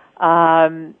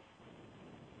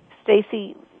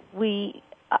 Stacey,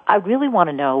 I really want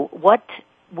to know, what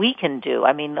we can do.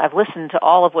 I mean, I've listened to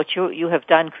all of what you have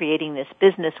done creating this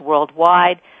business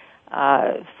worldwide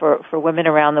for women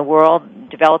around the world,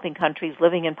 developing countries,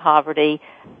 living in poverty.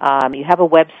 You have a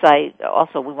website.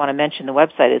 Also, we want to mention the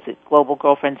website. Is it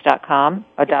globalgirlfriends.com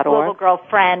or it's .org?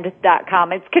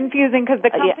 globalgirlfriend.com. It's confusing because the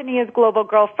company is Global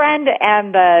Girlfriend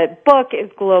and the book is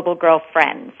Global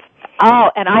Girlfriends.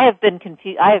 Oh, and I have been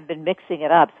I have been mixing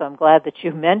it up, so I'm glad that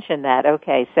you mentioned that.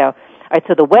 Okay, so all right,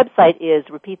 so the website is,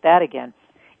 repeat that again.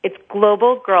 It's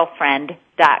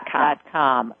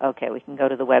globalgirlfriend.com. Okay, we can go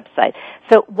to the website.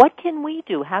 So what can we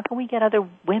do? How can we get other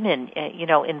women,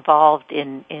 involved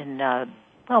in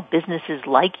businesses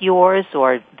like yours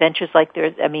or ventures like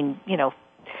theirs? I mean,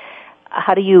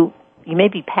 how do you may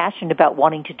be passionate about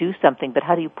wanting to do something, but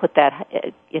how do you put that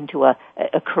into a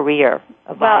career,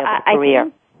 a viable career? I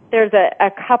think there's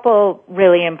a couple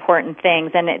really important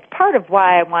things, and it's part of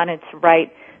why I wanted to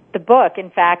write the book. In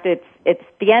fact, it's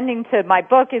the ending to my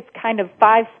book is kind of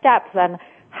 5 steps on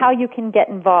how you can get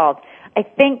involved. I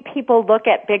think people look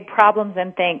at big problems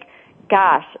and think,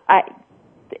 gosh,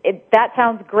 that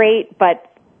sounds great, but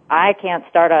I can't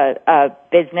start a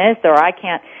business, or I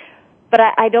can't. But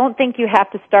I don't think you have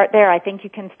to start there. I think you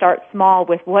can start small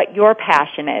with what your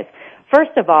passion is.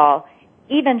 First of all,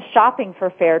 even shopping for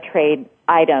fair trade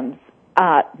items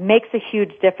makes a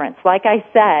huge difference. Like I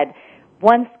said,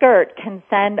 one skirt can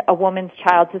send a woman's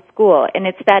child to school, and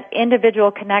it's that individual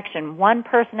connection, one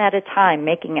person at a time,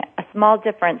 making a small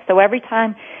difference. So every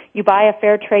time you buy a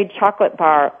fair trade chocolate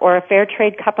bar or a fair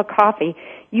trade cup of coffee,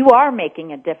 you are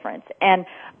making a difference. And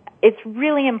it's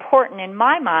really important in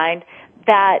my mind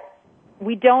that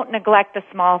we don't neglect the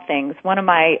small things. One of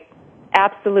my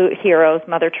absolute heroes,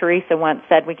 Mother Teresa, once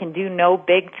said, we can do no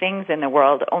big things in the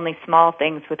world, only small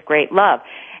things with great love.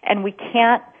 And we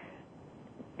can't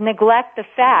neglect the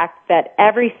fact that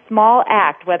every small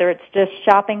act, whether it's just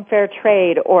shopping fair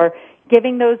trade or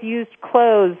giving those used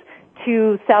clothes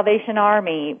to Salvation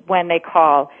Army when they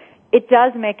call, it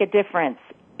does make a difference.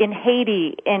 In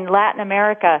Haiti, in Latin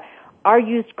America, our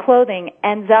used clothing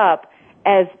ends up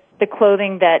as the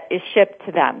clothing that is shipped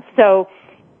to them. So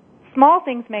small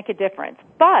things make a difference.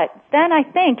 But then I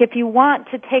think if you want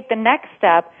to take the next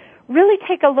step, really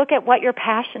take a look at what you're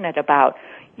passionate about.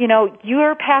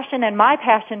 Your passion and my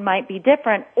passion might be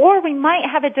different, or we might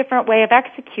have a different way of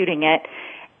executing it.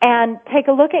 And take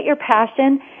a look at your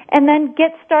passion and then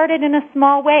get started in a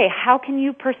small way. How can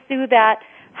you pursue that?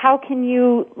 How can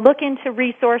you look into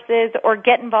resources or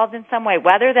get involved in some way,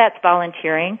 whether that's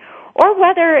volunteering or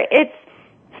whether it's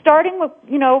starting with,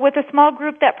 with a small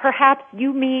group that perhaps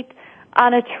you meet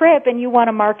on a trip and you want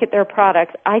to market their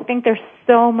products. I think there's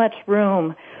so much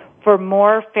room for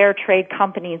more fair trade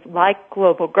companies like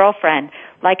Global Girlfriend.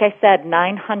 Like I said,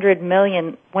 900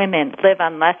 million women live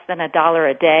on less than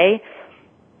 $1 a day.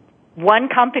 One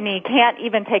company can't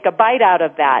even take a bite out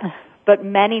of that, but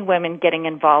many women getting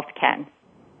involved can.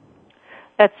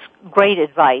 That's great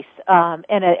advice, and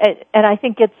I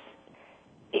think it's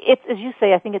as you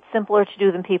say. I think it's simpler to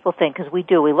do than people think, because we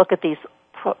do. We look at these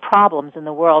problems in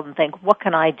the world and think, what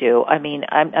can I do? I mean,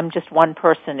 I'm just one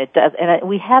person. It does, and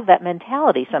we have that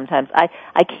mentality sometimes.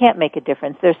 I can't make a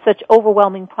difference. There's such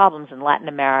overwhelming problems in Latin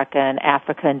America and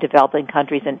Africa and developing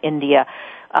countries and India.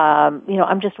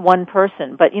 I'm just one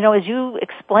person. But as you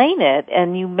explain it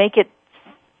and you make it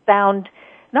sound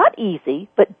not easy,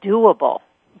 but doable.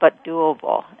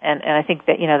 And I think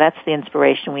that, that's the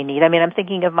inspiration we need. I mean, I'm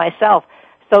thinking of myself,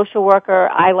 social worker.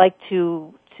 I like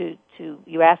to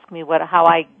you ask me how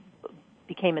I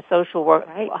became a social worker,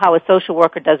 right, how a social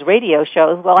worker does radio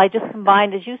shows. Well, I just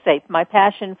combined, as you say, my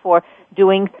passion for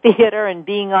doing theater and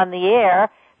being on the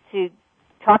air to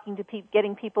talking to people,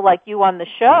 getting people like you on the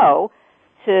show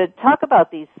to talk about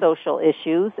these social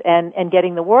issues and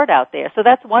getting the word out there. So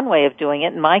that's one way of doing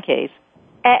it in my case.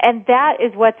 And that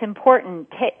is what's important.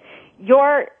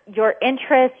 Your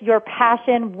interest, your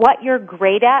passion, what you're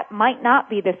great at might not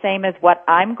be the same as what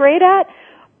I'm great at,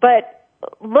 but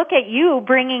look at you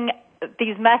bringing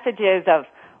these messages of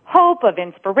hope, of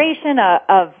inspiration,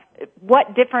 of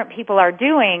what different people are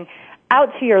doing out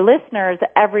to your listeners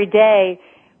every day.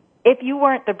 If you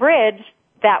weren't the bridge,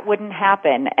 that wouldn't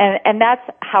happen. And that's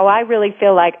how I really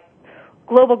feel like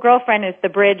Global Girlfriend is the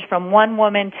bridge from one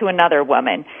woman to another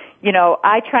woman.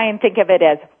 I try and think of it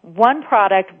as one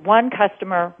product, one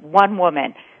customer, one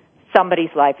woman. Somebody's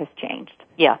life has changed.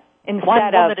 Yeah. Instead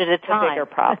one woman of at a time. The bigger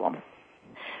problem.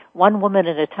 One woman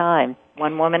at a time.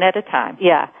 One woman at a time.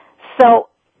 Yeah. So,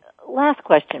 last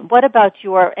question. What about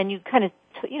and you kind of,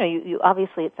 you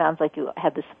obviously, it sounds like you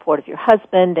had the support of your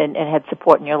husband and had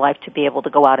support in your life to be able to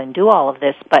go out and do all of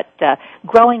this, but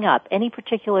growing up, any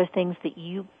particular things that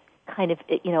you kind of,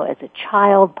 as a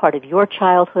child, part of your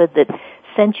childhood that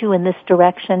sent you in this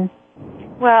direction?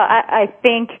 Well, I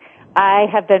think I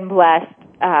have been blessed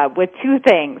with two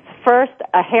things. First,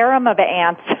 a harem of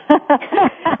aunts,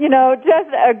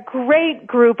 just a great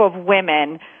group of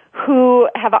women who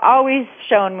have always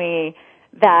shown me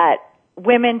that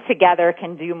women together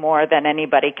can do more than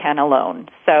anybody can alone.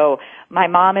 So my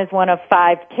mom is one of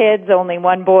 5 kids, only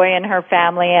one boy in her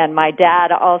family, and my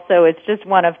dad also is just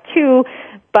one of 2,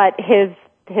 but his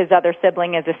other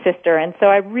sibling is a sister. And so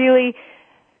I really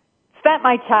spent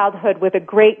my childhood with a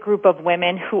great group of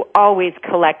women who always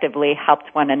collectively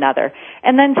helped one another.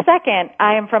 And then second,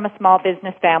 I am from a small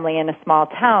business family in a small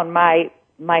town. My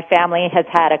family has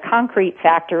had a concrete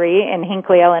factory in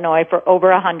Hinckley, Illinois for over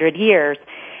 100 years.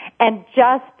 And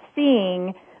just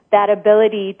seeing that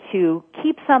ability to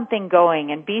keep something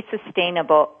going and be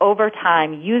sustainable over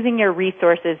time, using your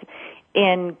resources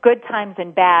in good times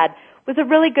and bad, was a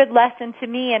really good lesson to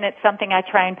me, and it's something I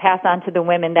try and pass on to the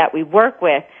women that we work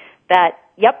with, that,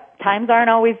 yep, times aren't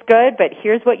always good, but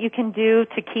here's what you can do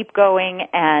to keep going.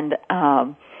 And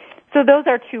so those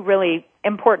are 2 really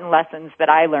important lessons that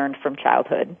I learned from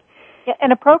childhood. Yeah,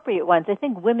 and appropriate ones. I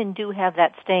think women do have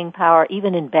that staying power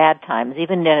even in bad times,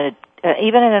 even in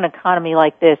an economy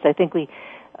like this. I think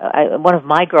one of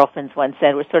my girlfriends once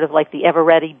said, we're sort of like the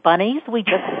ever-ready bunnies. We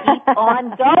just keep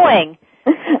on going.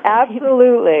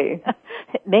 Absolutely.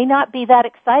 It may not be that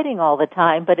exciting all the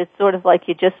time, but it's sort of like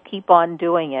you just keep on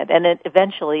doing it, and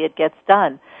eventually it gets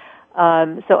done.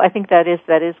 So I think that is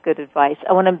good advice.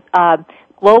 I want to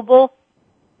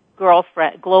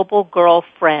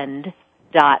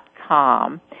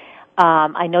globalgirlfriend.com.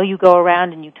 I know you go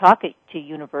around and you talk to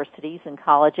universities and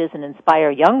colleges and inspire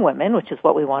young women, which is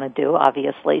what we want to do,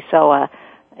 obviously. So I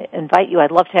invite you.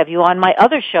 I'd love to have you on my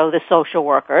other show, The Social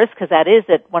Workers, because that is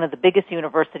at one of the biggest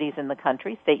universities in the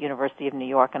country, State University of New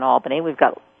York in Albany. We've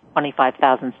got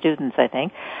 25,000 students, I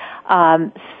think.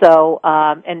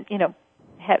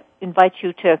 Invite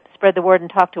you to spread the word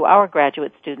and talk to our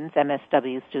graduate students,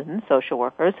 MSW students, social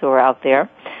workers who are out there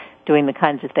doing the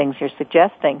kinds of things you're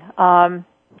suggesting.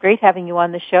 Great having you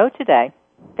on the show today.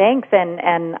 Thanks,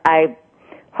 and I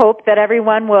hope that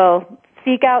everyone will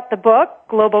seek out the book,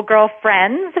 Global Girl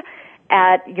Friends,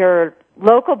 at your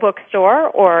local bookstore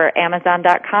or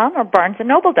Amazon.com or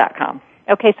BarnesandNoble.com.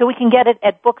 Okay, so we can get it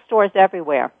at bookstores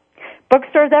everywhere.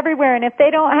 Bookstores everywhere, and if they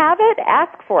don't have it,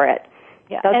 ask for it.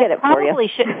 Yeah, they'll get it for you. Probably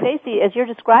should, Stacey, as you're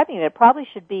describing it probably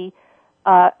should be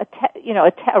a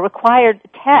required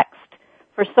text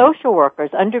for social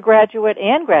workers, undergraduate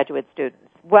and graduate students.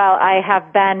 Well, I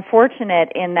have been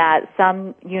fortunate in that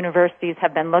some universities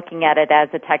have been looking at it as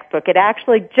a textbook. It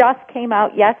actually just came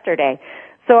out yesterday.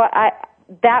 So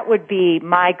that would be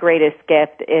my greatest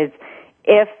gift, is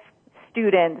if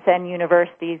students and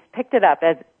universities picked it up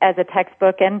as a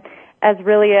textbook and as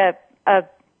really a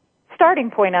starting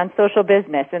point on social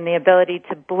business and the ability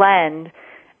to blend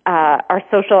our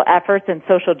social efforts and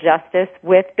social justice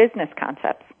with business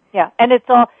concepts. Yeah, and it's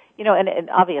all,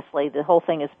 and obviously the whole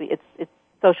thing is, it's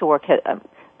social work, it's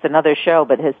another show,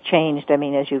 but has changed,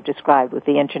 as you've described, with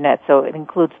the Internet, so it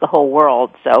includes the whole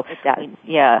world. So, it does.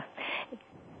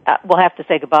 We'll have to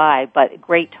say goodbye, but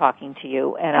great talking to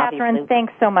you. And Kathryn,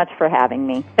 thanks so much for having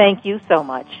me. Thank you so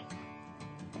much.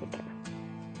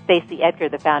 Stacey Edgar,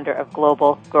 the founder of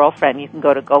Global Girlfriend. You can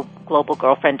go to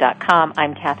globalgirlfriend.com.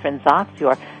 I'm Kathryn Zox,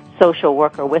 your social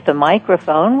worker with a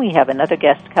microphone. We have another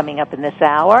guest coming up in this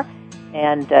hour,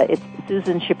 and it's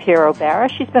Susan Shapiro-Barra.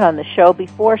 She's been on the show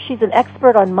before. She's an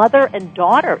expert on mother and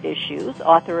daughter issues,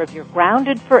 author of You're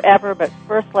Grounded Forever, but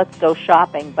first let's go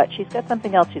shopping. But she's got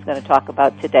something else she's going to talk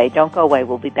about today. Don't go away.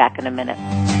 We'll be back in a minute.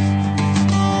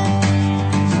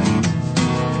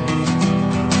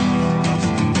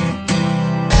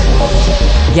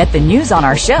 Get the news on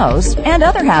our shows and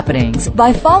other happenings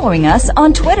by following us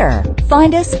on Twitter.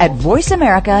 Find us at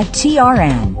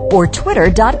VoiceAmericaTRN or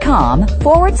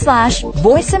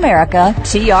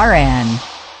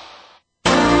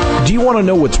twitter.com/VoiceAmericaTRN. Do you want to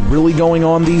know what's really going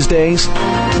on these days?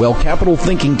 Well, Capital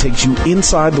Thinking takes you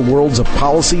inside the worlds of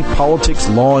policy, politics,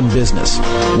 law, and business.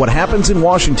 What happens in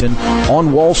Washington,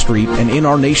 on Wall Street, and in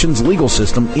our nation's legal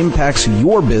system impacts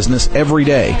your business every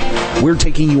day. We're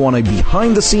taking you on a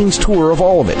behind-the-scenes tour of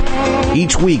all of it.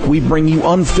 Each week, we bring you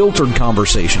unfiltered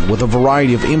conversation with a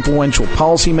variety of influential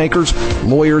policymakers,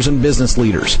 lawyers, and business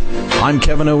leaders. I'm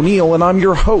Kevin O'Neill, and I'm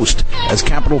your host as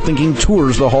Capital Thinking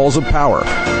tours the halls of power.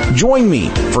 Join me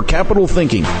for Capital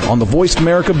Thinking on the Voice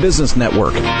America Business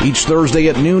Network each Thursday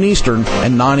at noon Eastern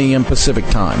and 9 a.m. Pacific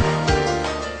Time.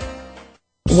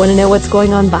 Want to know what's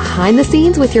going on behind the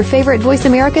scenes with your favorite Voice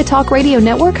America Talk Radio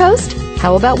Network host?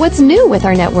 How about what's new with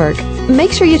our network?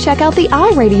 Make sure you check out the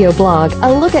iRadio blog,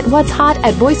 a look at what's hot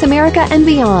at Voice America and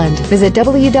beyond. Visit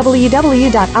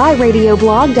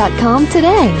www.iradioblog.com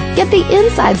today. Get the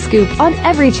inside scoop on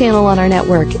every channel on our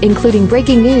network, including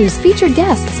breaking news, featured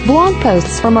guests, blog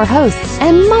posts from our hosts,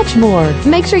 and much more.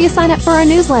 Make sure you sign up for our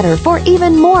newsletter for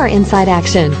even more inside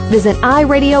action. Visit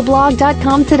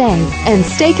iradioblog.com today and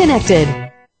stay connected.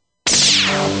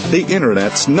 The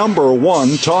Internet's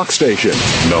 #1 talk station.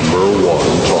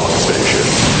 #1 talk station.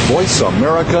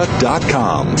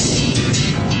 VoiceAmerica.com.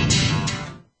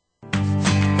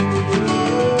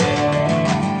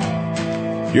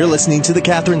 You're listening to The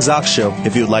Kathryn Zox Show.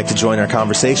 If you would like to join our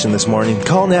conversation this morning,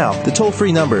 call now. The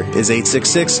toll-free number is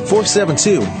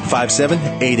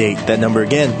 866-472-5788. That number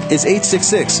again is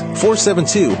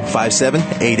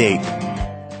 866-472-5788.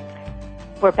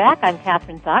 We're back. I'm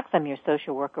Kathryn Zox. I'm your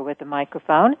social worker with a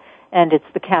microphone, and it's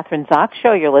the Kathryn Zox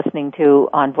Show you're listening to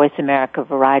on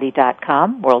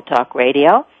VoiceAmericaVariety.com, World Talk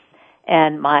Radio.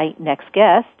 And my next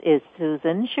guest is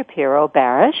Susan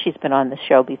Shapiro-Barris. She's been on the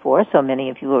show before, so many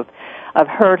of you have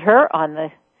heard her on the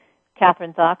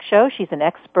Kathryn Zox Show. She's an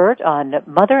expert on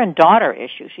mother and daughter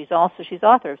issues. She's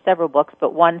author of several books,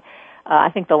 but one,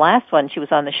 I think the last one she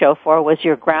was on the show for was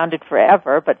You're Grounded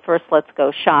Forever. But first, let's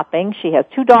go shopping. She has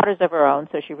 2 daughters of her own,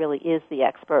 so she really is the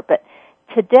expert. But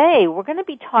today, we're going to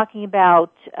be talking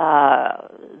about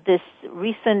this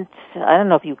recent, I don't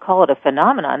know if you call it a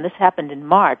phenomenon, this happened in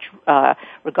March,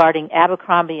 regarding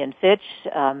Abercrombie & Fitch,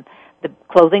 the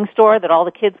clothing store that all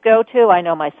the kids go to. I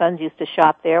know my sons used to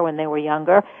shop there when they were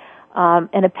younger.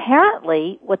 And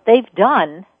apparently, what they've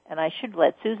done, and I should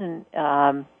let Susan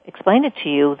explain it to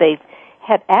you, they've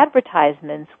had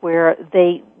advertisements where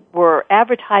they were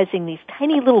advertising these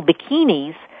tiny little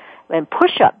bikinis and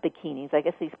push-up bikinis, I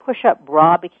guess these push-up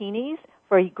bra bikinis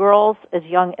for girls as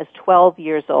young as 12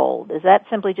 years old. Is that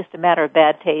simply just a matter of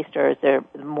bad taste, or is there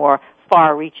more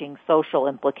far-reaching social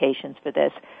implications for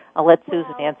this? I'll let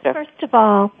Susan answer. First of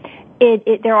all,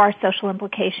 there are social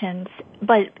implications,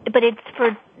 but it's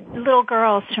for little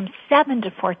girls from 7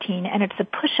 to 14, and it's a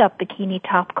push-up bikini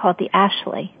top called the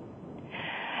Ashley.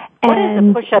 What is a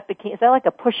push-up bikini? Is that like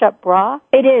a push-up bra?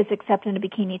 It is, except in a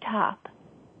bikini top.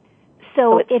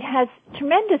 So it has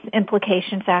tremendous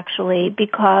implications, actually,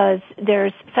 because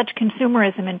there's such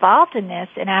consumerism involved in this,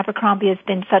 and Abercrombie has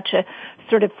been such a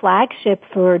sort of flagship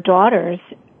for daughters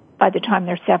by the time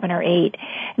they're 7 or 8,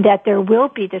 that there will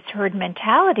be this herd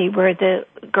mentality where the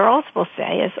girls will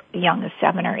say, as young as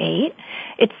 7 or 8,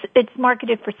 it's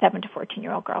marketed for 7 to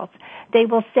 14-year-old girls. They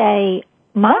will say,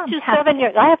 Mom, Susan,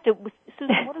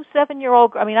 what do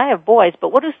 7-year-old, I mean, I have boys,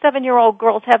 but what do 7-year-old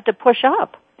girls have to push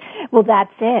up? Well,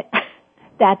 that's it.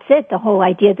 That's it. The whole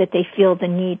idea that they feel the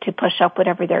need to push up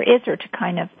whatever there is or to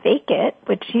kind of fake it,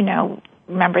 which,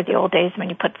 remember the old days when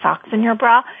you put socks in your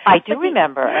bra? I do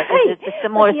remember. It's a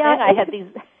similar thing. I had these.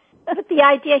 But the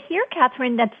idea here,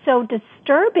 Kathryn, that's so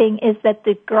disturbing is that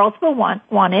the girls will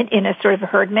want it in a sort of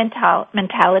herd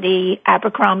mentality.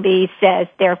 Abercrombie says,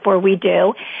 therefore we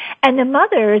do. And the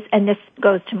mothers, and this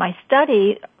goes to my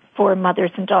study for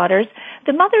mothers and daughters,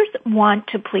 the mothers want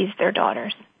to please their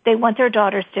daughters. They want their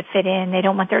daughters to fit in. They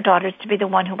don't want their daughters to be the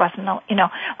one who wasn't,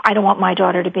 I don't want my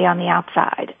daughter to be on the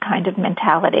outside kind of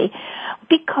mentality,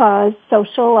 because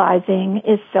socializing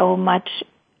is such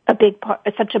a big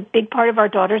part of our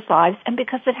daughters' lives, and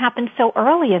because it happens so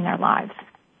early in their lives.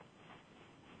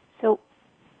 So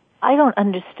I don't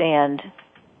understand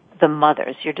the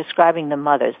mothers. You're describing the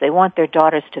mothers. They want their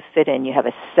daughters to fit in. You have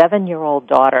a 7-year-old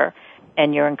daughter,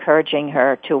 and you're encouraging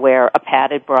her to wear a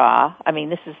padded bra. I mean,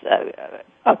 this is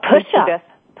a push-up.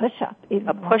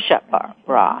 A push-up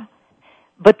bra.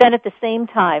 But then at the same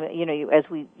time,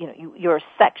 you're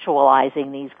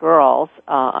sexualizing these girls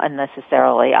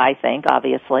unnecessarily, I think,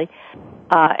 obviously.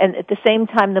 And at the same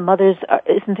time, the mothers,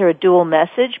 isn't there a dual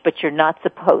message? But you're not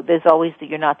supposed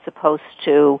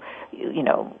to,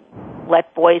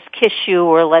 let boys kiss you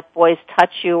or let boys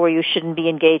touch you, or you shouldn't be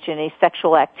engaged in any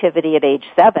sexual activity at age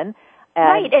 7.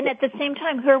 Right, and at the same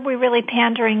time, who are we really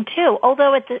pandering to?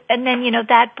 Although,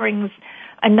 that brings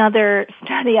another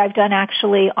study I've done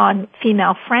actually on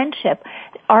female friendship.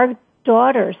 Our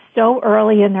daughters so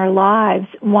early in their lives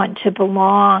want to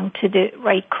belong to the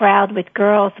right crowd with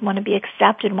girls, want to be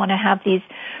accepted, want to have these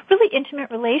really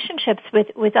intimate relationships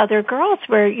with other girls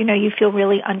where, you feel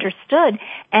really understood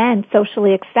and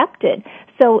socially accepted.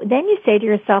 So then you say to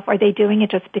yourself, are they doing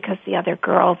it just because the other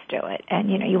girls do it?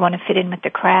 And, you want to fit in with the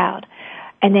crowd.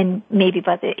 And then maybe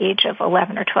by the age of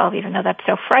 11 or 12, even though that's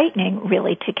so frightening,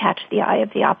 really to catch the eye of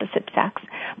the opposite sex.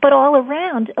 But all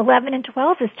around, 11 and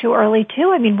 12 is too early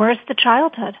too. I mean, where's the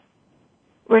childhood?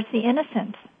 Where's the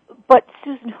innocence? But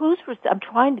Susan, I'm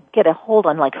trying to get a hold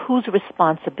on whose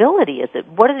responsibility is it?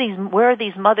 Where are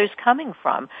these mothers coming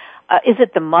from? Is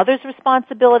it the mother's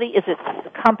responsibility? Is it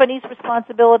the company's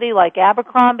responsibility, like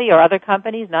Abercrombie or other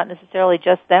companies? Not necessarily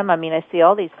just them. I mean, I see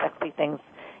all these sexy things,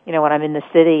 when I'm in the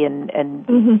city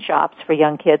and shops for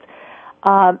young kids.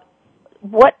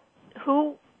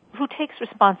 Who takes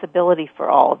responsibility for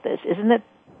all of this? Isn't it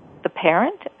the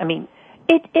parent? I mean,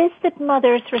 it is the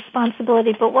mother's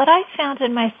responsibility, but what I found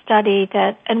in my study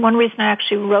and one reason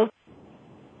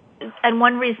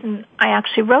I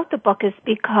actually wrote the book is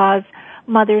because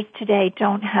mothers today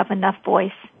don't have enough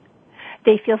voice.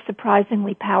 They feel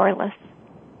surprisingly powerless.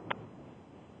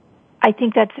 I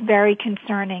think that's very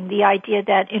concerning, the idea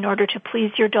that in order to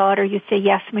please your daughter, you say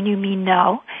yes when you mean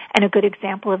no. And a good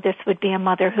example of this would be a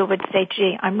mother who would say,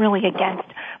 gee, I'm really against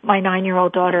my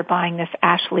 9-year-old daughter buying this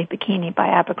Ashley bikini by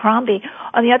Abercrombie.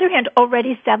 On the other hand,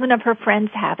 already 7 of her friends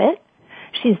have it.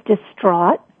 She's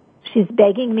distraught. She's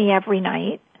begging me every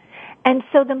night. And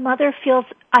so the mother feels,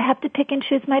 I have to pick and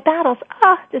choose my battles.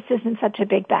 This isn't such a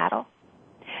big battle.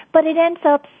 But it ends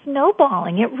up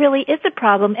snowballing. It really is a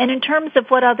problem. And in terms of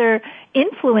what other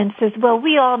influences, well,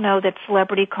 we all know that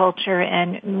celebrity culture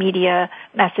and media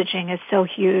messaging is so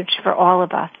huge for all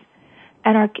of us.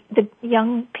 And the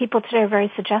young people today are very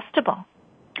suggestible.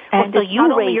 And so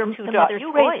you raised two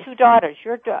daughters.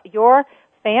 Your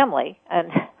family,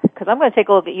 and because I'm going to take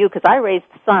a look at you because I raised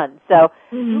sons. So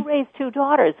you raised 2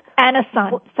 daughters and a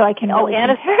son. So I can really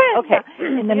okay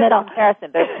in the middle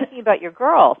comparison. But I'm thinking about your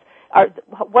girls. I'm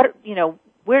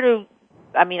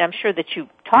sure that you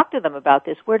talk to them about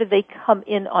this. Where do they come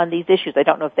in on these issues? I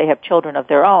don't know if they have children of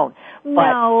their own.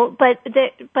 No, but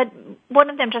one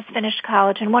of them just finished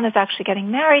college, and one is actually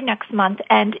getting married next month.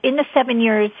 And in the 7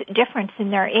 years difference in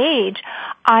their age,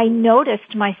 I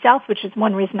noticed myself, which is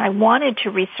one reason I wanted to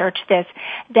research this,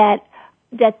 that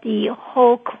the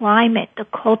whole climate, the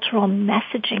cultural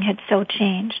messaging had so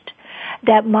changed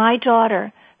that my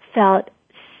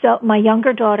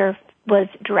younger daughter was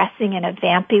dressing in a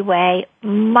vampy way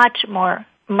much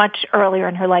earlier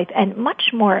in her life and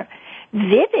much more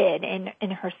vivid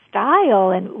in her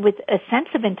style and with a sense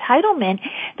of entitlement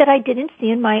that I didn't see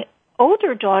in my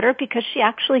older daughter because she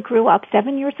actually grew up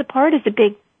 7 years apart is a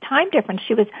big time difference.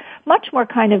 She was much more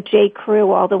kind of J.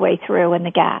 Crew all the way through in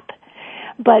the Gap.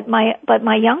 But my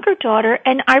younger daughter,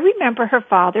 and I remember her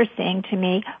father saying to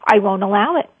me, I won't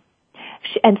allow it.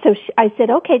 And so I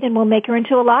said, okay, then we'll make her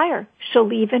into a liar. She'll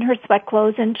leave in her sweat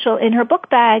clothes and she'll, in her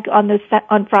book bag on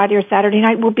Friday or Saturday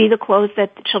night will be the clothes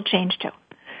that she'll change to.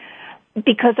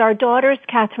 Because our daughters,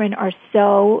 Kathryn, are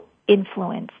so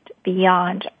influenced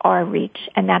beyond our reach,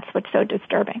 and that's what's so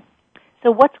disturbing.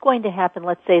 So what's going to happen?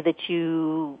 Let's say that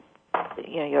your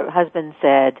husband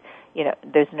said,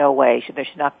 there's no way she's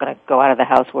not going to go out of the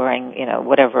house wearing,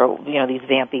 whatever, these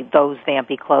vampy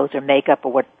clothes or makeup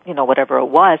or whatever it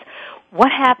was.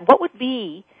 What would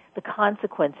be the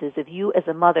consequences of you as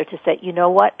a mother to say, you know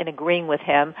what, and agreeing with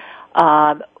him,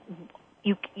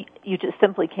 you just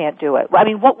simply can't do it? I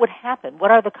mean, what would happen?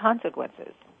 What are the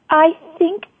consequences? I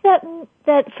think that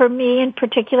for me in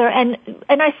particular, and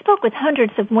I spoke with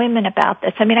hundreds of women about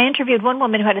this. I mean, I interviewed one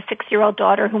woman who had a 6-year-old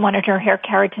daughter who wanted her hair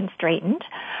keratin straightened.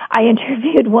 I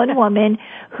interviewed one woman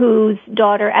whose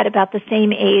daughter at about the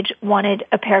same age wanted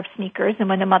a pair of sneakers, and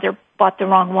when the mother bought the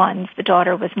wrong ones, the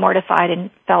daughter was mortified and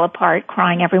fell apart,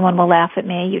 crying, everyone will laugh at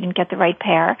me, you didn't get the right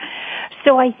pair.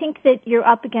 So I think that you're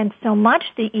up against so much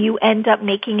that you end up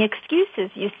making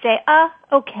excuses. You say,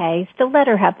 okay, so let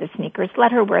her have the sneakers,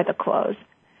 let her wear the clothes.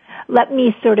 Let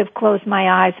me sort of close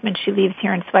my eyes when she leaves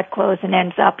here in sweat clothes and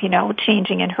ends up,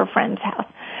 changing in her friend's house.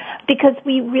 Because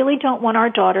we really don't want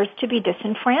our daughters to be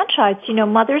disenfranchised.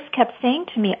 Mothers kept saying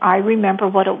to me, I remember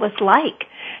what it was like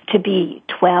to be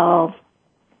 12,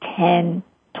 10,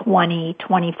 20,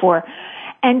 24.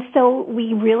 And so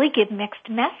we really give mixed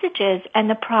messages, and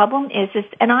the problem is,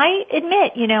 and I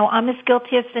admit, I'm as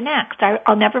guilty as the next.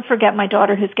 I'll never forget my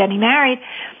daughter who's getting married.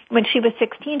 When she was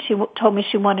 16, she told me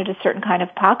she wanted a certain kind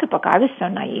of pocketbook. I was so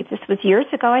naive. This was years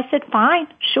ago. I said, fine,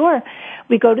 sure.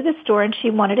 We go to the store, and she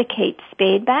wanted a Kate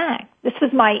Spade bag. This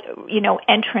was my,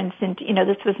 entrance into,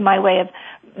 this was my way of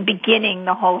beginning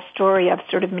the whole story of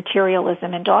sort of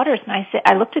materialism in daughters. And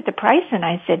I looked at the price, and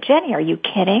I said, Jenny, are you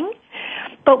kidding?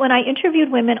 But when I interviewed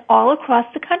women all across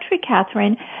the country,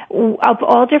 Kathryn, of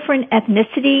all different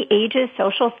ethnicity, ages,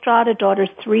 social strata, daughters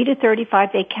 3 to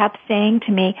 35, they kept saying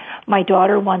to me, my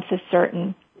daughter wants a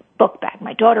certain book bag.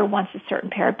 My daughter wants a certain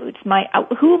pair of boots.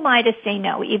 Who am I to say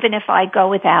no, even if I go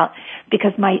without,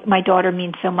 because my daughter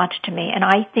means so much to me. And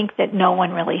I think that no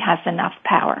one really has enough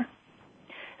power.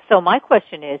 So my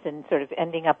question is, and sort of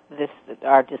ending up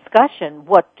our discussion,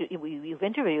 you've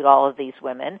interviewed all of these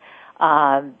women.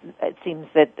 It seems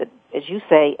that, as you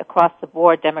say, across the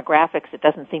board, demographics, it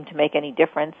doesn't seem to make any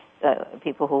difference.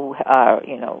 People who are,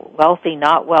 wealthy,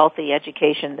 not wealthy,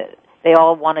 education, they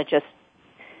all want to just,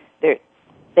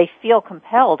 they feel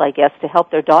compelled, I guess, to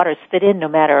help their daughters fit in no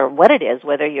matter what it is,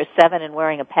 whether you're 7 and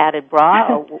wearing a padded bra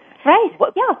or... Right.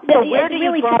 So where do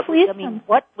you draw...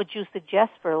 what would you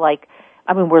suggest for,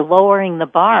 we're lowering the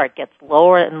bar. It gets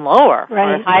lower and lower,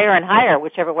 or higher and higher,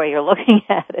 whichever way you're looking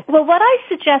at it. Well, what I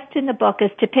suggest in the book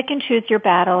is to pick and choose your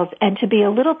battles and to be a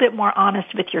little bit more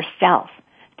honest with yourself,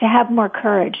 to have more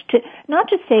courage, to not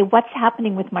just say what's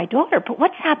happening with my daughter, but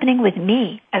what's happening with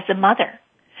me as a mother.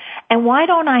 And why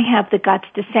don't I have the guts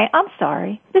to say, I'm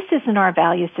sorry, this isn't our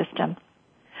value system.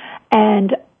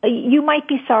 And you might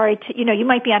be sorry, you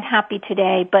might be unhappy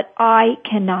today, but I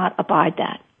cannot abide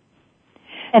that.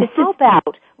 And how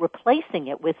about replacing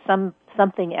it with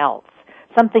something else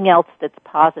that's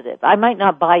positive? I might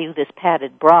not buy you this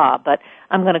padded bra, but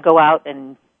I'm going to go out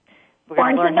and we're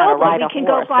going to learn how to ride a horse. We can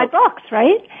go buy books,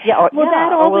 right? Yeah, or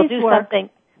we'll do something.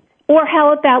 Or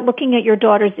how about looking at your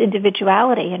daughter's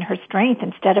individuality and her strength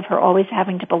instead of her always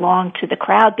having to belong to the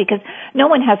crowd, because no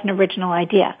one has an original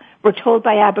idea. We're told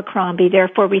by Abercrombie,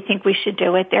 therefore we think we should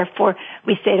do it, therefore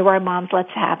we say to our moms,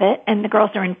 let's have it. And the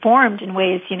girls are informed in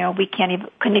ways, we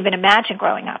couldn't even imagine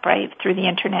growing up, right, through the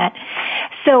internet.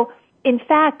 So, in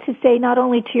fact, to say not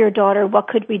only to your daughter, what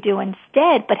could we do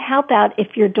instead, but how about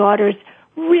if your daughter's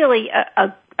really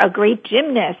a great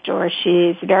gymnast, or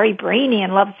she's very brainy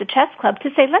and loves the chess club, to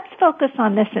say, let's focus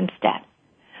on this instead.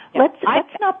 Yeah,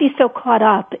 let's not be so caught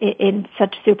up in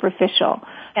such superficial.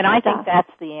 And I think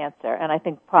that's the answer. And I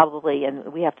think probably,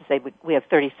 and we have to say we have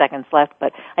 30 seconds left,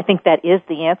 but I think that is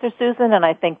the answer, Susan. And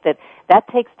I think that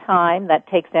takes time, that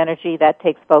takes energy, that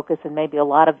takes focus, and maybe a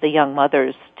lot of the young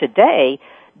mothers today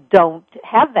don't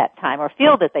have that time or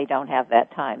feel that they don't have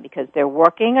that time because they're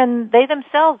working, and they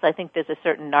themselves, I think there's a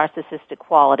certain narcissistic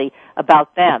quality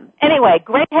about them. Anyway,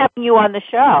 great having you on the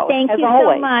show. Thank you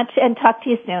so much, and talk to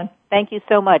you soon. Thank you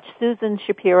so much. Susan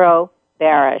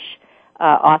Shapiro-Barish,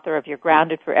 author of You're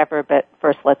Grounded Forever, but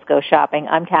First Let's Go Shopping.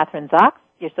 I'm Kathryn Zox,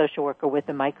 your social worker with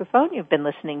the microphone. You've been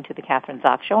listening to the Kathryn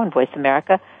Zox Show on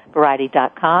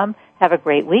VoiceAmericaVariety.com. Have a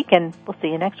great week, and we'll see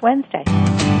you next Wednesday.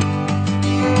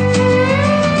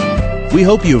 We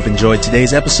hope you have enjoyed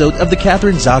today's episode of The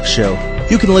Kathryn Zox Show.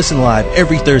 You can listen live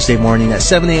every Thursday morning at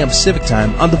 7 a.m. Pacific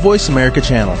Time on the Voice America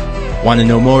channel. Want to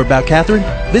know more about Kathryn?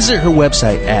 Visit her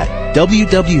website at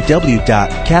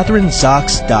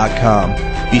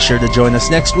www.kathrynzox.com. Be sure to join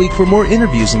us next week for more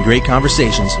interviews and great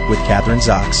conversations with Kathryn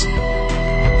Zox.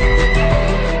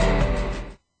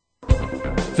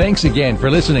 Thanks again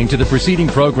for listening to the preceding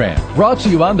program, brought to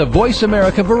you on the Voice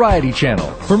America Variety Channel.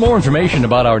 For more information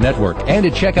about our network and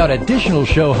to check out additional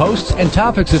show hosts and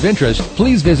topics of interest,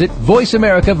 please visit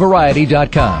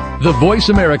VoiceAmericaVariety.com. The Voice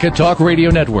America Talk Radio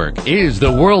Network is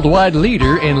the worldwide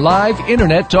leader in live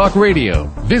Internet talk radio.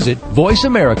 Visit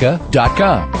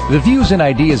VoiceAmerica.com. The views and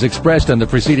ideas expressed on the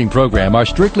preceding program are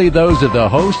strictly those of the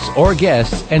hosts or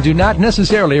guests and do not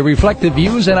necessarily reflect the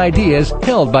views and ideas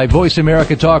held by Voice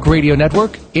America Talk Radio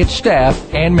Network, its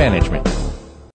staff, and management.